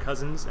younger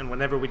cousins, and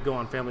whenever we'd go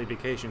on family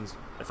vacations,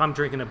 if I'm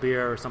drinking a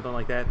beer or something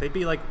like that, they'd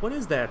be like, what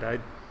is that?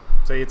 I'd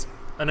say it's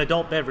an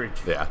adult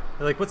beverage. Yeah.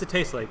 They're like, what's it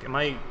taste like? And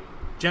my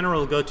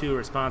general go-to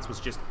response was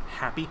just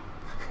happy.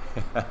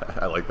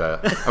 I like that.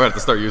 I'm going to have to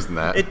start using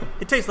that.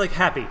 It tastes like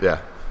happy.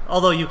 Yeah.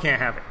 Although you can't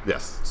have it.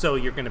 Yes. So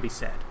you're going to be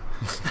sad.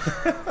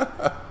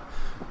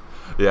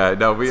 Yeah,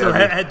 no,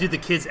 do the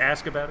kids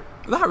ask about it?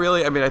 Not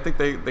really. I mean, I think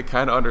they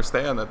kind of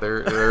understand that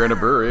they're in a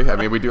brewery. I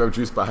mean, we do have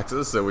juice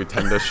boxes, so we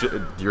tend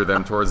to gear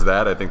them towards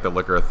that. I think the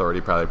liquor authority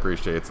probably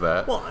appreciates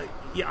that. Well,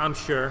 yeah, I'm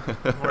sure.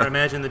 Or I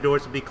imagine the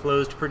doors would be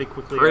closed pretty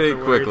quickly.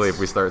 Quickly if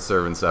we start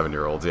serving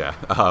 7-year-olds. Yeah.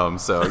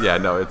 So yeah,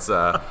 no, it's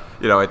I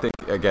think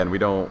again we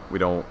don't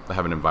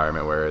have an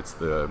environment where it's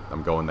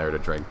I'm going there to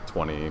drink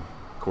 20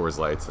 Coors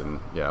Lights and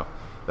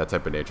that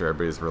type of nature.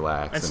 Everybody's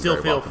relaxed and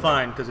still feel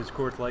fine because it's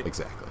Coors Light.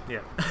 Exactly.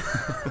 Yeah.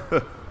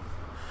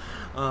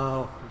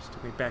 Oh, just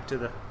took me back to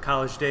the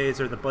college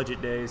days or the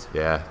budget days.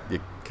 Yeah, you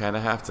kind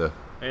of have to.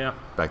 Yeah.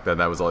 Back then,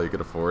 that was all you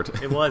could afford.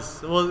 It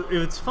was. Well,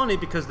 it's funny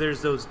because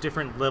there's those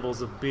different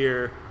levels of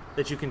beer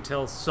that you can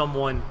tell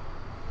someone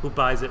who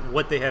buys it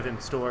what they have in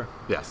store.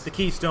 Yes. The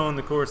Keystone,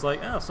 the Coors,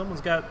 like, oh,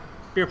 someone's got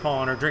beer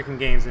pong or drinking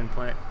games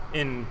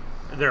in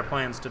their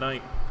plans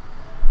tonight.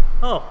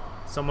 Oh,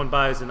 someone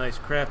buys a nice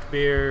craft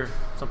beer,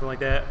 something like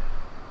that.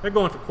 They're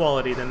going for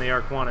quality than they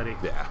are quantity.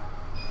 Yeah.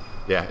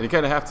 Yeah, and you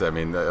kind of have to. I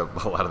mean, a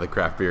lot of the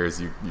craft beers,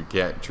 you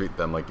can't treat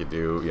them like you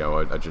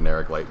do, a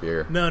generic light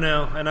beer. No.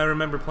 And I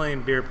remember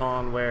playing beer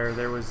pong where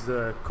there was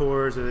the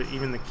Coors or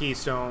even the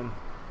Keystone.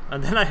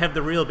 And then I have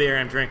the real beer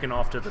I'm drinking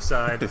off to the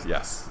side.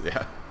 Yes,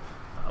 yeah.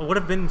 What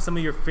have been some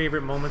of your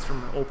favorite moments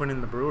from opening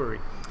the brewery?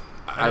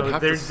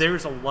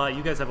 There's a lot.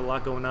 You guys have a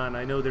lot going on.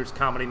 I know there's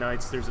comedy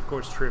nights. There's, of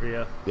course,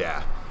 trivia.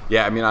 Yeah.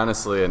 I mean,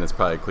 honestly, and it's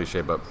probably a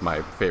cliche, but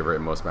my favorite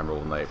and most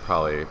memorable night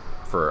probably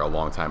for a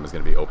long time is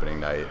going to be opening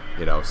night.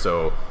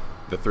 So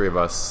the three of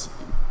us,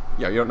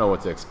 you don't know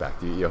what to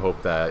expect. You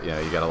hope that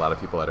you got a lot of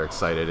people that are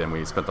excited, and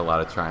we spent a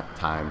lot of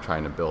time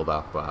trying to build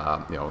up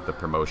the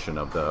promotion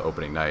of the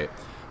opening night.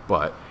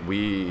 But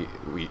we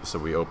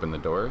opened the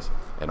doors,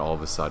 and all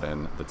of a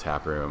sudden the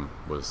tap room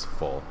was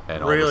full.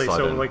 And really? All of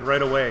a sudden, so like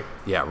right away?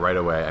 Yeah, right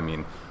away. I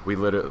mean, we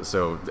literally.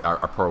 So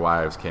our poor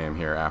wives came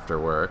here after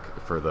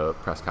work for the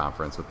press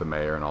conference with the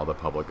mayor and all the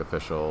public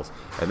officials,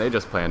 and they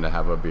just planned to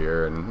have a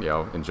beer and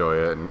enjoy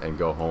it and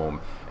go home.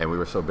 And we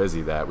were so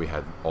busy that we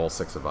had all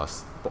six of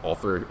us, all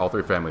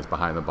three families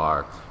behind the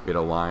bar. We had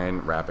a line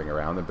wrapping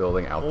around the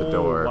building out the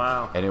door.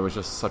 Wow. And it was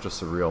just such a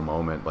surreal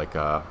moment. Like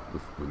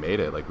we made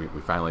it. Like we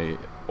finally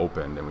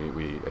opened and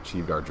we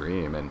achieved our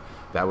dream. And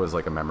that was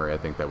like a memory I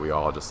think that we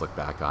all just look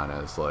back on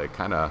as like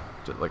kind of,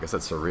 like I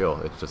said,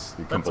 surreal. It's just,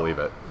 you couldn't believe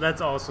it.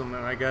 That's awesome.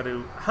 And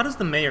how does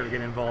the mayor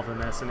get involved in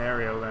that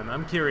scenario then?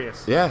 I'm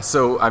curious. Yeah,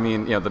 so I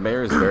mean, the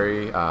mayor is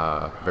very,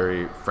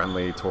 very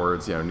friendly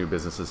towards new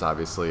businesses,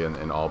 obviously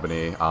in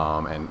Albany,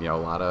 and a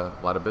lot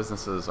of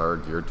businesses are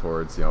geared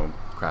towards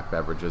craft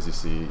beverages. You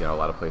see a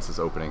lot of places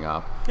opening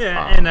up.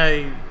 Yeah, and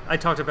I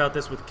talked about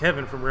this with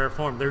Kevin from Rare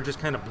Form. They're just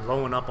kind of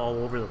blowing up all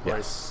over the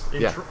place.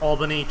 Yes. In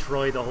Albany,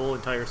 Troy, the whole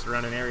entire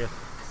surrounding area.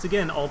 Because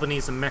again,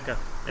 Albany's a mecca,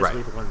 as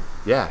we've learned.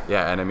 Yeah,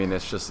 and I mean,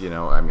 it's just,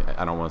 I mean,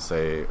 I don't want to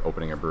say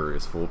opening a brewery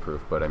is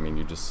foolproof, but I mean,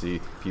 you just see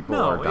people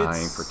are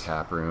dying for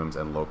tap rooms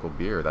and local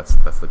beer. That's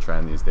the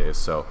trend these days.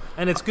 So,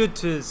 and it's good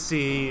to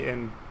see,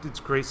 and it's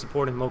great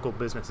supporting local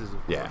businesses,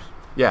 of course.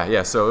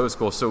 Yeah. So it was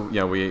cool. So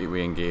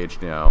we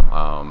engaged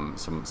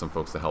some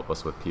folks to help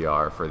us with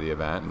PR for the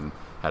event and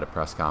had a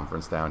press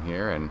conference down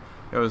here, and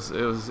it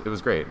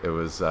was great.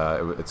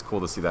 It's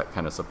cool to see that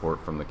kind of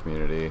support from the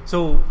community.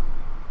 So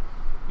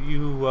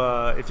you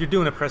if you're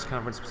doing a press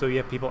conference, so you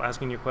have people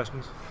asking you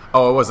questions?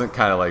 Oh, it wasn't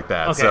kind of like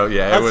that. Okay. So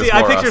yeah, it was.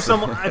 I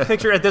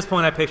picture at this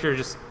point, I picture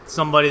just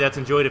somebody that's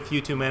enjoyed a few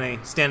too many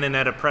standing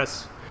at a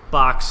press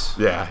box.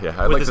 Yeah.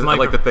 I'd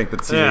like to thank the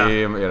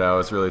team.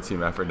 It's really a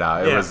team effort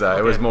now.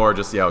 It was more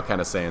just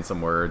kind of saying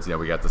some words.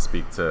 We got to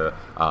speak to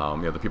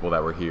the people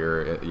that were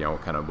here.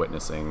 Kind of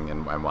witnessing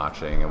and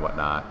watching and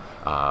whatnot.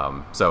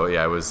 So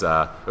yeah, it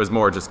was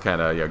more just kind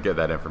of get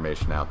that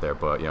information out there.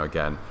 But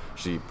again,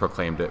 she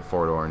proclaimed it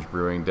Fort Orange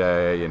Brewing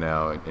Day.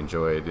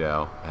 Enjoyed.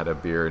 Had a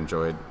beer.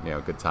 Enjoyed.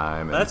 Good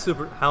time. And that's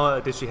super. How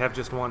did she have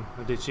just one?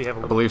 Or did she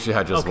have? I believe she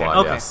had just one.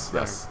 Okay.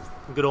 Yes.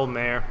 Good old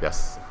mayor.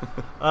 Yes.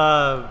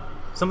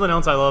 Something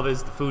else I love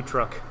is the food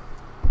truck.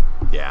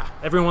 Yeah.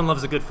 Everyone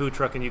loves a good food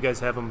truck, and you guys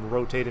have them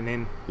rotating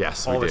in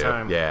all the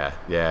time. Yeah.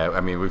 I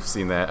mean, we've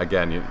seen that,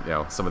 again,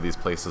 some of these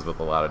places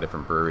with a lot of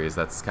different breweries,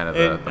 that's kind of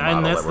the model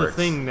and that's that works.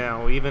 The thing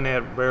now. Even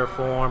at Rare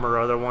Form or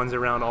other ones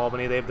around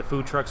Albany, they have the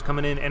food trucks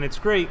coming in, and it's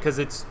great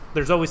because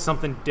there's always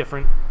something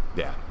different.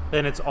 Yeah.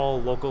 And it's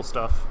all local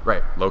stuff.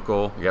 Right.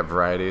 Local. You got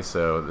variety,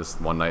 so this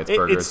one night's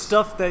burgers. It's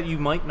stuff that you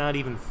might not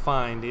even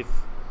find if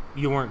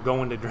you weren't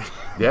going to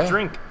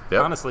drink.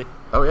 Yep. Honestly.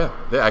 Oh yeah.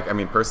 I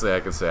mean, personally, I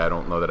could say I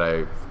don't know that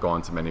I've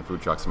gone to many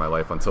food trucks in my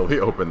life until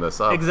we opened this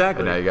up.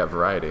 Exactly. And now you got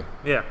variety.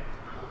 Yeah.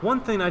 One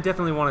thing I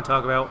definitely want to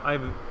talk about,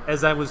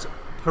 as I was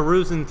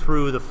perusing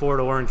through the Fort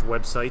Orange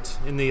website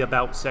in the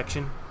About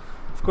section,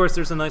 of course,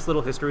 there's a nice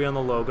little history on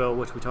the logo,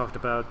 which we talked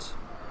about.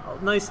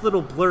 Nice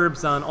little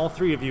blurbs on all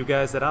three of you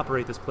guys that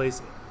operate this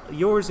place.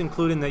 Yours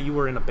including that you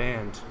were in a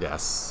band.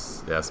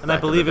 Yes. And I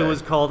believe it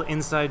was called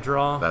Inside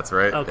Draw. That's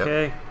right.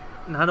 Okay. Yep.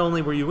 Not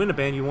only were you in a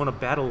band, you won a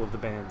battle of the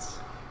bands.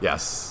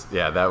 Yes.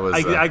 Yeah, that was...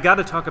 I got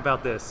to talk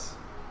about this.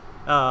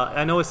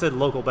 I know I said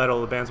local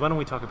battle of the bands. Why don't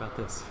we talk about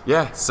this?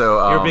 Yeah,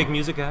 so... You're a big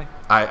music guy?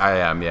 I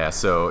am, yeah.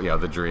 So,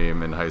 the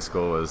dream in high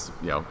school was,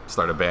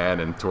 start a band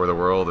and tour the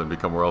world and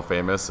become world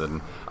famous, and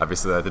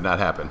obviously that did not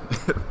happen.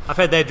 I've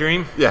had that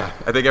dream. Yeah,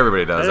 I think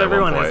everybody does at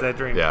Everyone one point. has that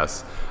dream.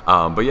 Yes.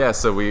 But yeah,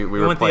 so we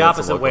were went the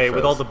opposite way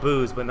with all the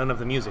booze, but none of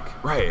the music.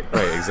 Right,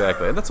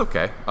 exactly. And that's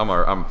okay.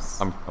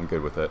 I'm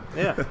good with it.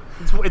 Yeah,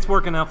 it's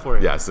working out for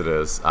you. Yes, it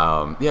is. It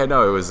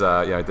was,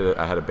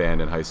 I had a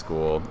band in high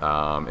school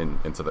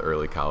into the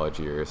early college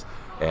years.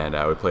 and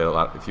we played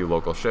a few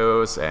local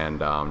shows, and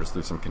just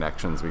through some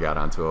connections, we got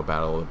onto a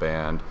battle of the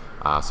band.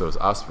 So it was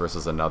us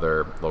versus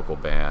another local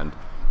band,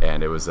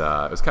 and it was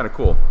kind of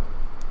cool.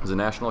 It was a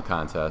national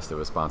contest. It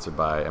was sponsored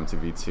by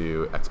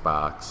MTV2,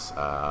 Xbox.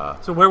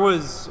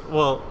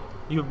 So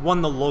you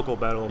won the local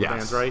battle of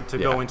bands, right? To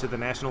go into the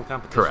national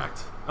competition?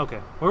 Correct. Okay.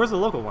 Where was the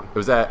local one? It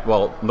was at,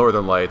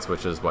 Northern Lights,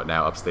 which is what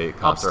now, Upstate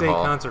Concert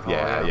Hall. Concert Hall,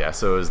 yeah.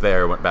 So it was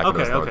there, went back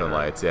into Northern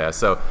Lights. Yeah,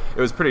 so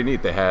it was pretty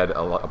neat. They had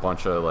a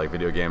bunch of like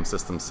video game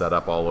systems set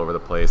up all over the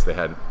place. They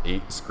had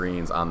 8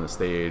 screens on the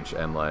stage,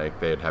 and like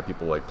they'd have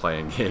people like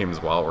playing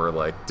games while we're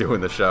like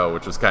doing the show,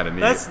 which was kind of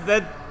neat.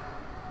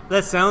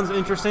 That sounds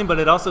interesting, but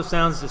it also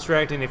sounds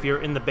distracting if you're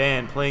in the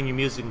band playing your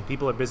music and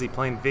people are busy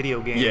playing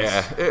video games.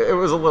 Yeah, it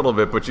was a little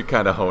bit, but you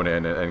kind of hone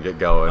in and get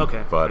going.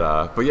 Okay.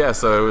 But yeah,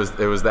 so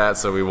it was that.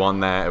 So we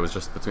won that. It was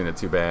just between the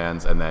 2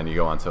 bands, and then you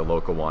go on to a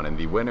local one, and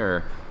the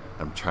winner.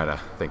 I'm trying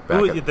to think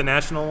back. The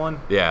national one?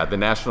 Yeah, the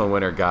national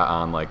winner got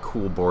on like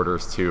Cool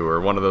Borders 2 or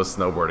one of those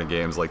snowboarding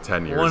games like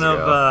 10 years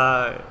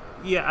ago.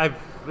 It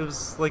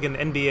was like an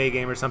NBA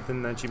game or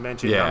something that you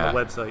mentioned on the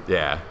website.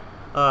 Yeah.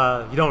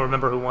 You don't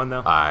remember who won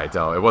though? I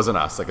don't. It wasn't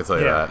us. I can tell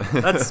you that.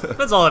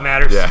 That's all that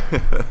matters. Yeah.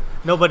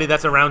 Nobody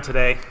that's around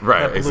today.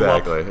 Right.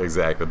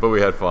 Exactly. But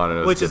we had fun, and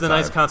it was which is a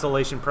nice time.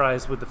 Consolation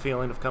prize with the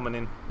feeling of coming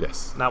in.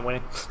 Yes. Not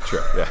winning.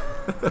 Sure. Yeah.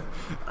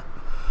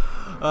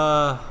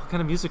 What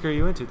kind of music are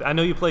you into? I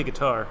know you play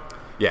guitar.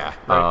 Yeah.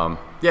 Right.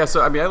 Yeah.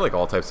 So I mean, I like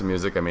all types of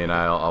music. I mean,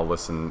 I'll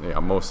listen.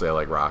 Mostly I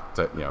like rock,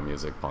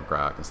 music, punk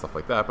rock, and stuff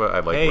like that. But I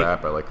like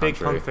rap. I like country.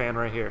 Big punk fan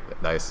right here.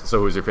 Nice. So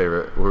who were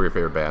your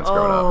favorite bands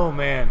growing up? Oh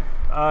man,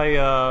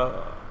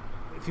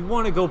 if you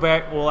want to go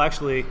back, well,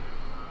 actually,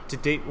 to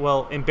date,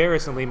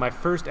 embarrassingly, my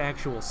first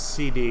actual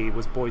CD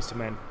was Boyz II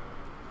Men.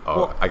 Oh,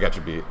 well, I got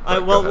you beat.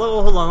 Hold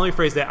on. Let me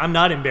phrase that. I'm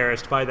not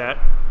embarrassed by that.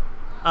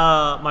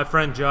 My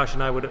friend Josh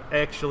and I would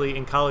actually,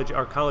 in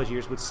our college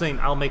years, would sing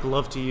 "I'll Make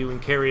Love to You" in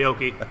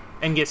karaoke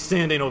and get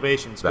standing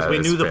ovations because we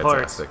knew the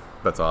parts.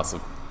 That's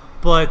awesome.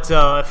 But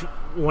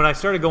when I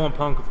started going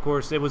punk, of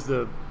course, it was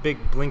the big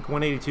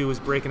Blink-182 was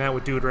breaking out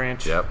with Dude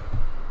Ranch. Yep.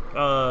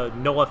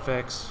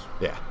 NoFX.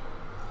 Yeah.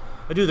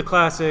 I do the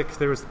classic.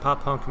 There was the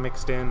pop punk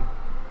mixed in.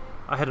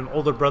 I had an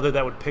older brother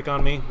that would pick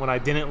on me when I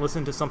didn't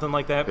listen to something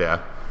like that.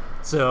 Yeah.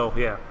 So,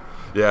 yeah.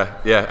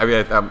 Yeah. I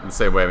mean, I'm the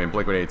same way. I mean,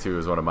 Blink-182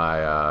 is one of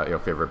my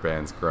favorite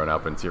bands growing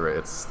up, and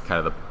it's kind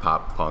of the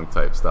pop punk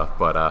type stuff.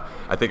 But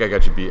I think I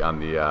got you beat on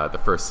the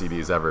first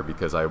CDs ever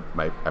because I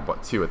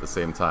bought 2 at the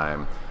same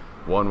time.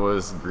 One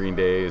was Green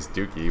Day's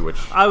Dookie,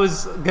 which I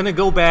was gonna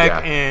go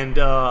back and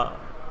I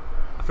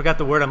forgot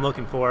the word I'm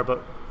looking for,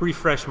 but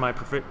refresh my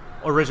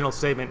original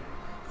statement.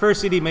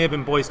 First CD may have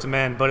been Boyz II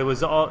Men, but it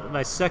was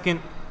my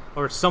second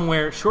or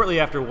somewhere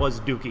shortly after was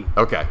Dookie.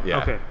 Okay.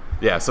 Yeah. Okay.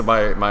 Yeah, so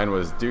mine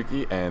was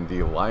Dookie and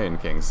the Lion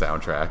King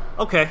soundtrack.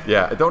 Okay.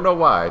 Yeah, I don't know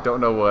why. I don't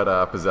know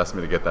what possessed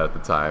me to get that at the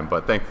time,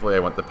 but thankfully I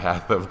went the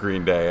path of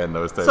Green Day and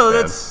those types of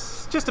bands.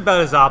 That's just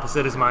about as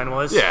opposite as mine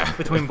was. Yeah.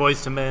 Between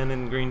Boyz II Men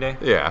and Green Day.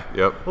 Yeah,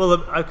 yep. Well,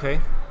 okay.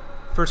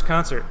 First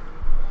concert.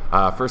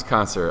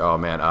 Oh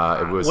man,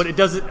 it was. What it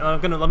doesn't.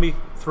 Let me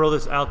throw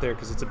this out there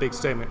because it's a big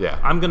statement. Yeah.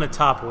 I'm gonna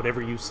top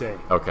whatever you say.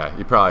 Okay,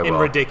 you probably will.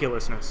 In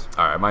ridiculousness.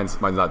 All right,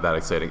 mine's not that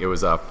exciting. It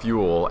was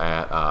Fuel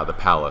at the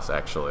Palace,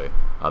 actually.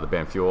 The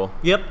band Fuel.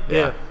 Yep.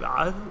 Yeah.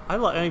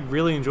 I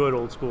really enjoyed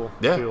Old School.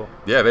 Yeah. Fuel.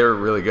 Yeah, they were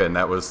really good, and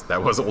that was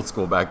old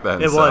school back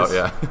then. It was.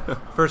 Yeah.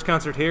 First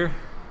concert here,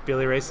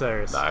 Billy Ray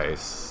Cyrus.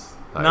 Nice.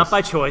 Not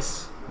by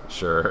choice.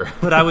 Sure.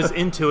 But I was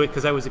into it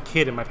because I was a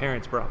kid and my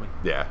parents brought me.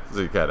 Yeah, so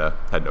you kind of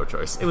had no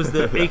choice. It was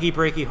the achy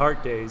breaky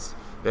heart days.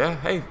 Yeah,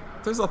 hey,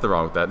 there's nothing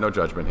wrong with that. No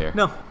judgment here.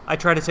 No, I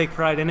try to take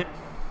pride in it.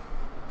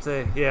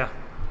 Say, yeah,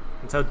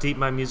 that's how deep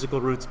my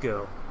musical roots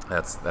go.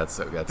 That's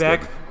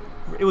Back, good.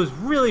 It was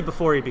really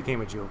before he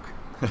became a joke.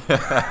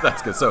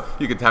 That's good. So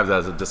you can have that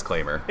as a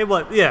disclaimer. It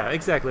was, yeah,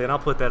 exactly, and I'll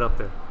put that up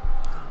there.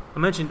 I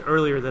mentioned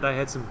earlier that I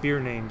had some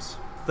beer names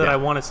that I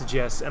want to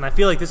suggest, and I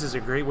feel like this is a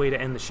great way to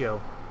end the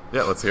show.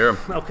 Yeah, let's hear them.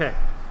 Okay.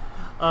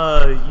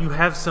 You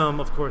have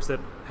some, of course, that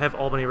have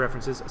Albany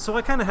references. So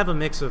I kind of have a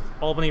mix of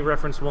Albany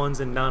reference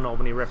ones and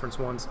non-Albany reference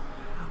ones.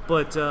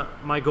 But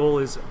my goal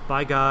is,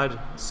 by God,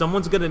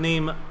 someone's going to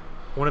name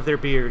one of their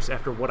beers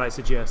after what I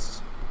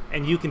suggest.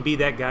 And you can be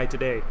that guy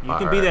today. You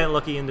can be that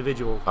lucky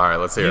individual. All right,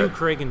 let's hear it. You,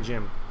 Craig, and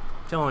Jim.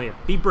 I'm telling you,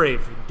 be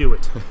brave. Do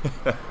it.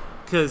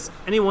 Because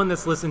anyone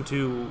that's listened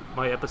to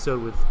my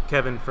episode with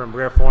Kevin from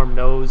Rare Form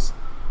knows,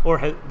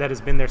 or that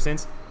has been there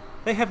since,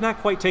 they have not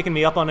quite taken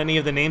me up on any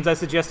of the names I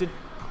suggested.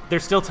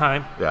 There's still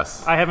time.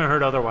 Yes. I haven't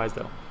heard otherwise,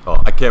 though.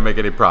 Well, I can't make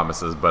any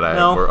promises, but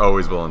we're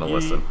always willing to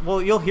listen.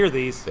 Well, you'll hear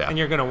these, and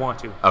you're going to want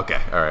to. Okay.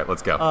 All right,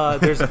 let's go.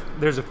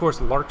 There's, of course,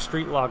 Lark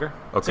Street Lager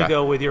to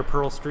go with your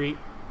Pearl Street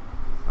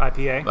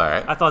IPA. All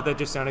right. I thought that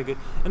just sounded good.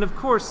 And, of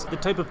course, the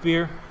type of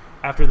beer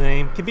after the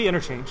name can be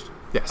interchanged.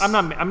 Yes.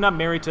 I'm not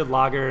married to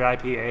lager,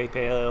 IPA,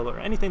 pale ale, or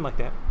anything like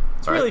that.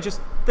 It's really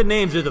just the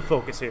names are the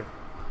focus here.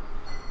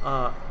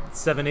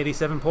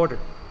 787 Porter.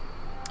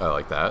 I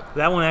like that.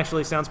 That one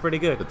actually sounds pretty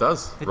good. It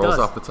does. Rolls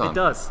off the tongue. It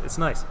does. It's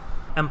nice.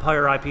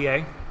 Empire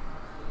IPA.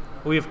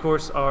 We, of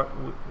course,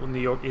 New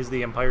York is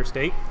the Empire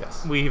State.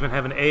 Yes. We even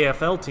have an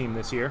AFL team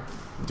this year.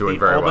 Doing the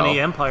very well. Albany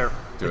Empire.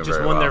 Doing that just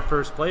very won well. their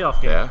first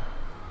playoff game. Yeah.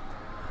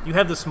 You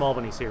have the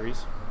Smallbany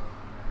series.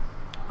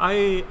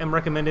 I am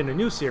recommending a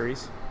new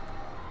series.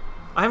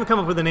 I haven't come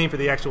up with a name for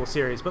the actual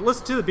series, but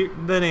listen to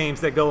the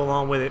names that go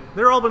along with it.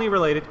 They're Albany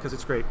related because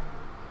it's great.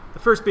 The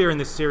first beer in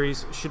this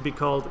series should be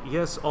called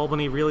Yes,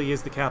 Albany Really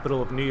Is the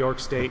Capital of New York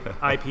State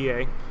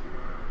IPA.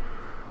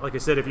 Like I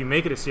said, if you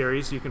make it a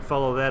series, you can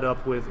follow that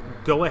up with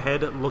Go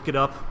Ahead, Look It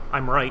Up,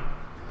 I'm Right.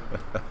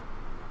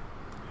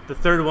 The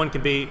third one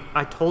can be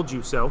I Told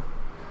You So.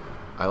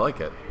 I like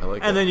it.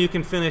 And then you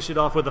can finish it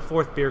off with a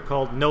fourth beer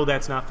called No,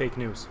 That's Not Fake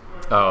News.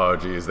 Oh,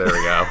 geez, there we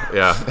go.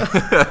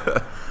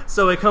 Yeah.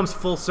 So it comes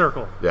full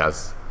circle.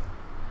 Yes.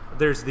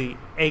 There's the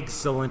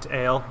Eggcellent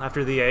Ale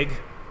after the egg.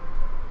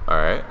 All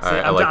right. See,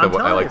 I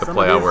like the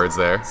play on words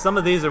there. Some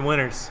of these are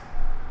winners.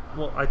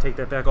 Well, I take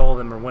that back. All of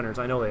them are winners.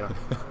 I know they are.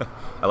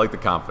 I like the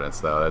confidence,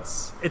 though.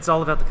 It's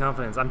all about the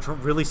confidence. I'm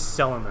really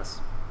selling this.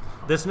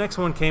 This next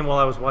one came while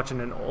I was watching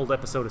an old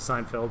episode of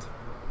Seinfeld.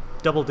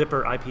 Double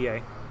Dipper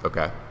IPA.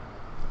 Okay.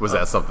 Was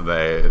that something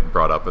they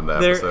brought up in the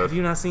episode? Have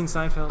you not seen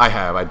Seinfeld? I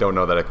have. I don't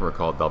know that I can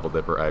recall Double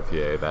Dipper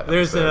IPA.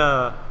 There's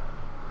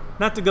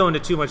not to go into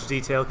too much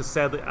detail, because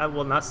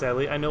not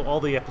sadly, I know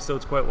all the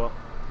episodes quite well.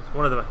 It's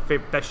one of the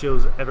best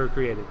shows ever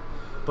created.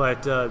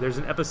 But there's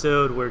an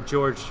episode where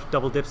George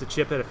double dips a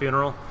chip at a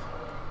funeral,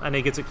 and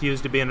he gets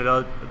accused of being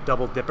a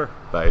double dipper.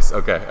 Nice.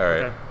 Okay. All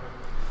right. Okay.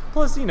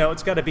 Plus,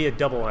 it's got to be a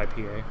double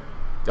IPA.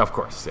 Of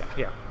course. Yeah.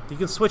 Yeah. You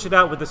can switch it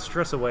out with the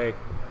Stress Away,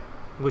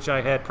 which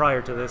I had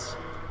prior to this,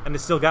 and it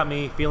still got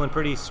me feeling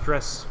pretty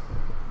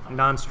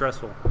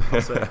non-stressful,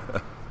 I'll say.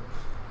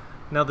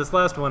 Now, this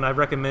last one I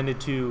recommended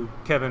to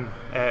Kevin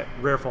at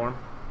Rare Form.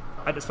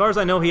 As far as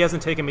I know, he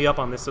hasn't taken me up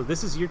on this, so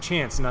this is your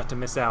chance not to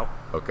miss out.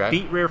 Okay.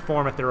 Beat Rare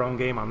Form at their own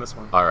game on this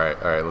one. All right.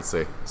 Let's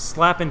see.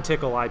 Slap and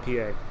Tickle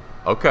IPA.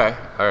 Okay.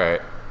 All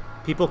right.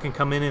 People can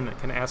come in and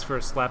can ask for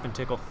a slap and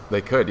tickle. They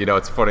could.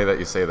 It's funny that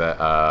you say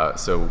that.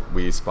 So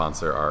we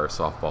sponsor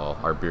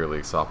our beer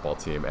league softball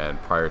team,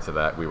 and prior to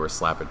that, we were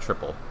Slap and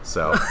Triple.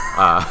 So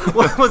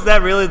was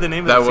that really the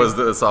name of that the was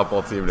the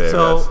softball team name?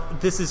 So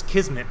yes. This is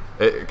Kismet.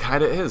 It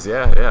kind of is.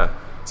 Yeah.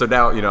 So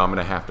now, I'm going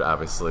to have to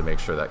obviously make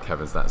sure that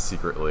Kevin's not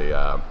secretly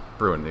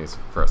brewing these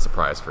for a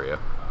surprise for you.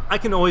 I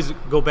can always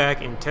go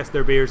back and test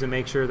their beers and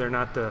make sure they're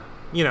not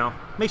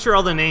make sure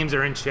all the names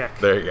are in check.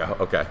 There you go.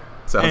 Okay.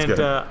 Sounds good.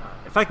 And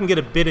if I can get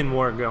a bidding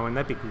war going,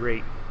 that'd be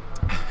great.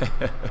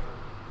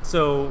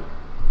 So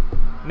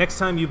next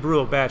time you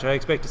brew a batch, I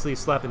expect to see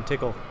Slap and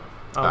Tickle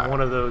on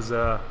one of those.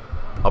 I'll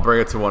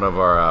bring it to one of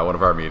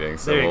our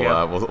meetings. So there you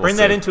go. We'll bring see.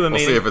 that into a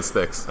meeting. We'll see if it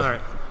sticks. All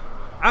right.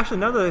 Actually,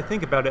 now that I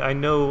think about it, I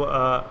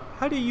know.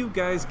 How do you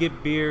guys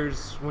get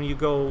beers when you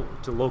go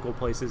to local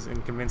places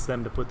and convince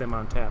them to put them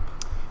on tap?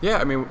 Yeah,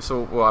 I mean,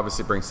 so we'll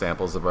obviously bring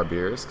samples of our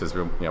beers because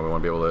we want to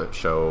be able to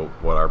show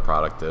what our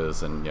product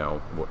is and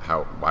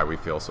why we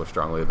feel so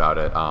strongly about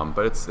it.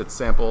 But it's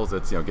samples.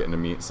 It's getting to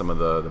meet some of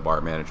the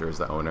bar managers,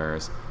 the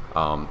owners,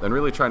 and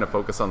really trying to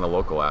focus on the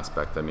local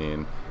aspect. I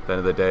mean, at the end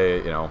of the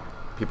day,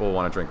 people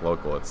want to drink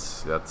local.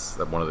 That's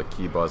one of the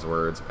key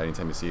buzzwords.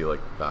 Anytime you see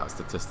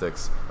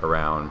statistics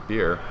around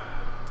beer,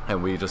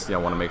 and we just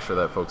want to make sure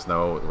that folks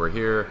know we're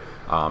here.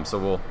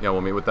 So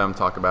we'll meet with them,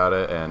 talk about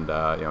it, and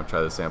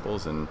try the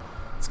samples. And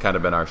it's kind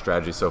of been our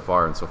strategy so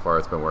far, and so far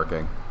it's been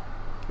working.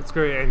 It's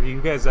great. And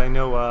you guys, I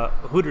know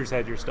Hooters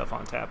had your stuff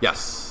on tap.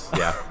 Yes.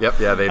 Yeah. Yep.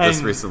 Yeah. They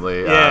just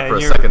recently for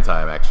a second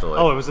time actually.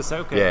 Oh, it was a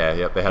second. Okay. Yeah.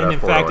 Yep. They had. And our in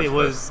fact, it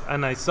was. First.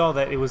 And I saw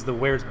that it was the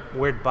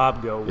Where'd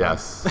Bob Go?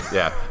 Yes.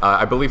 Yeah.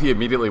 I believe he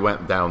immediately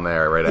went down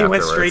there right he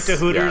afterwards. He went straight to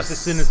Hooters yes. as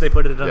soon as they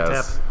put it on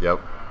yes. tap. Yep.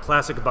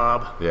 Classic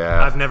Bob.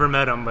 Yeah. I've never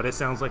met him, but it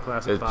sounds like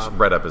classic Bob. It's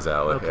right up his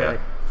alley. Okay.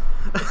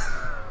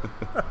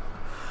 Yeah.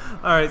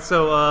 All right,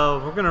 so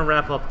we're going to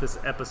wrap up this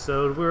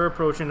episode. We're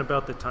approaching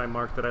about the time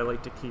mark that I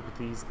like to keep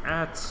these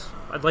at.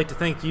 I'd like to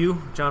thank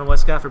you, John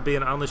Westcott, for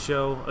being on the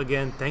show.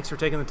 Again, thanks for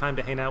taking the time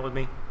to hang out with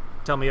me.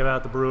 Tell me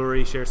about the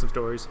brewery, share some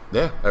stories.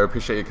 Yeah, I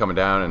appreciate you coming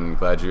down and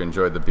glad you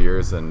enjoyed the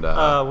beers. And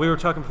we were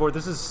talking before,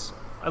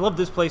 I love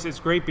this place. It's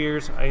great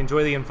beers. I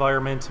enjoy the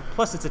environment.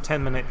 Plus, it's a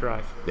 10-minute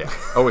drive. Yeah,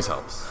 always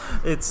helps.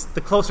 It's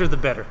the closer, the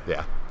better.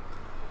 Yeah.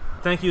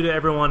 Thank you to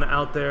everyone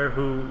out there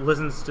who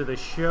listens to the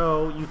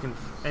show.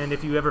 And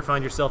if you ever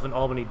find yourself in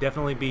Albany,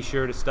 definitely be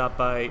sure to stop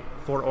by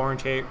Fort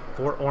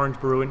Orange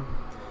Brewing.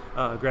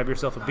 Grab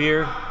yourself a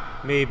beer,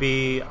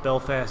 maybe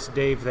Belfast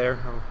Dave there.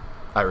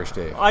 Irish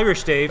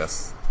Dave.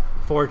 Yes.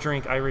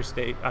 4-drink Irish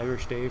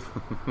Dave.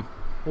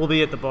 We'll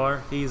be at the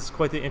bar. He's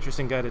quite the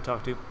interesting guy to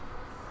talk to.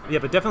 Yeah,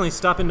 but definitely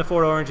stop into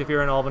Fort Orange if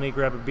you're in Albany.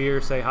 Grab a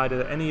beer, say hi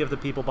to any of the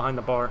people behind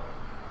the bar.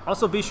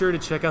 Also, be sure to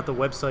check out the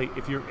website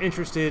if you're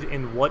interested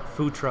in what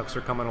food trucks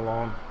are coming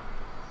along.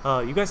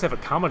 You guys have a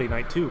comedy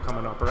night, too,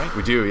 coming up, right?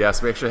 We do,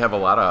 yes. We actually have a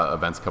lot of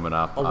events coming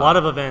up. A lot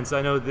of events.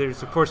 I know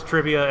there's, of course,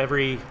 trivia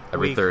every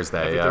week,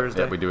 Thursday.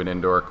 Thursday. Yeah, we do an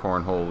indoor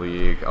cornhole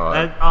league. The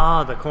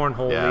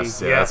cornhole league. Yes,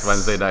 that's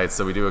Wednesday night.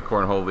 So we do a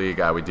cornhole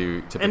league. We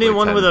do typically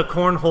anyone with a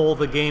cornhole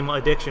the game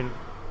addiction.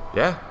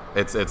 Yeah,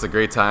 It's a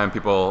great time.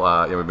 People,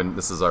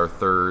 this is our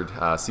third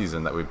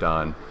season that we've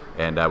done,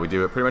 and we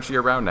do it pretty much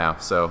year round now.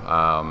 So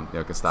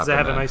can stop. Does it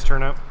have a nice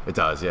turnout? It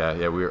does,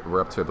 yeah.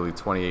 We're up to, I believe,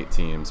 28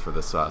 teams for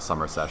this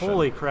summer session.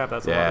 Holy crap,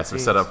 that's a lot of teams. So we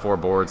set up 4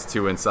 boards,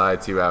 2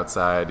 inside, 2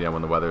 outside.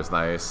 When the weather's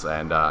nice,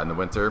 and in the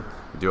winter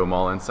we do them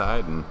all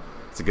inside, and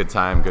it's a good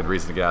time, good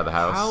reason to get out of the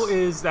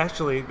house.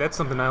 That's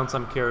something else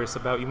I'm curious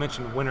about. You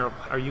mentioned winter.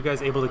 Are you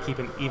guys able to keep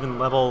an even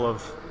level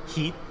of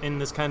heat in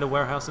this kind of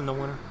warehouse in the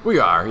winter? We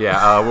are,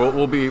 yeah.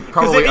 We'll be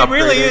probably upgrading. It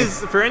really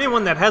is, for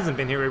anyone that hasn't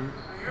been here,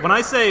 when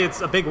I say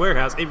it's a big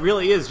warehouse, it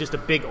really is just a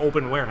big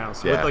open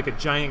warehouse with like a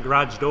giant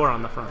garage door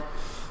on the front.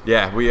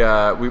 Yeah,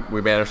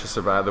 we managed to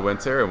survive the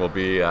winter, and we'll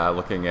be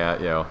looking at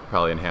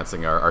probably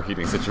enhancing our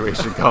heating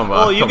situation come.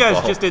 Well, you come guys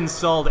fall. Just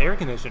installed air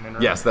conditioning,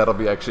 right? Yes, that'll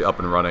be actually up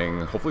and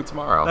running hopefully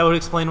tomorrow. That would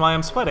explain why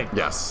I'm sweating.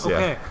 Yes.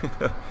 Okay.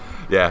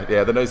 Yeah.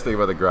 Yeah. The nice thing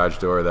about the garage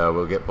door, though,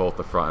 we'll get both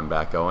the front and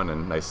back going,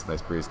 and nice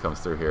breeze comes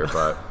through here.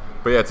 But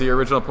yeah, to your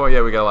original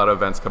point, we got a lot of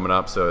events coming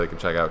up, so they can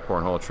check out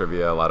cornhole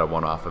trivia, a lot of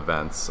one-off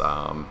events.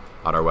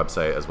 On our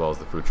website, as well as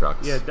the food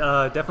trucks. Yeah,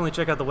 definitely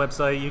check out the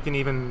website. You can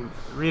even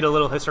read a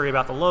little history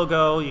about the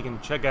logo. You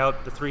can check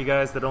out the 3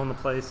 guys that own the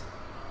place.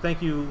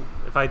 Thank you.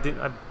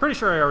 I'm pretty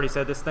sure I already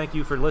said this. Thank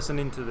you for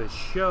listening to the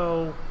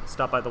show.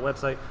 Stop by the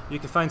website. You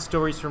can find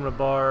Stories from a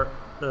Bar,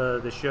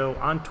 the show,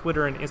 on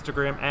Twitter and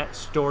Instagram at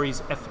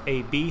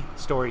StoriesFAB,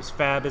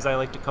 StoriesFab as I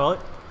like to call it.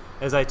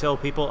 As I tell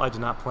people, I did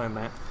not plan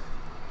that.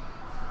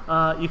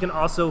 You can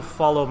also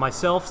follow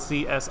myself,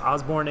 CS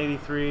Osborne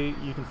 83.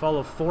 You can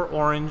follow Fort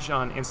Orange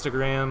on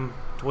Instagram,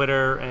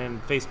 Twitter,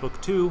 and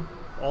Facebook too.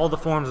 All the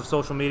forms of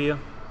social media.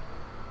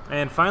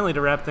 And finally,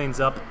 to wrap things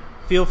up,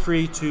 feel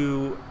free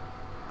to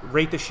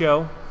rate the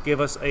show.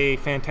 Give us a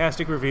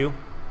fantastic review.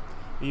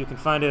 You can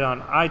find it on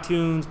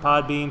iTunes,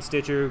 Podbean,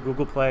 Stitcher,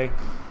 Google Play,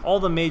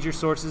 all the major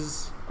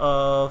sources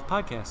of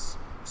podcasts.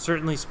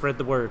 Certainly spread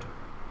the word.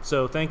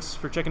 So thanks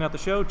for checking out the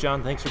show.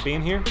 John, thanks for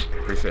being here.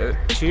 Appreciate it.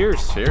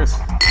 Cheers. Cheers.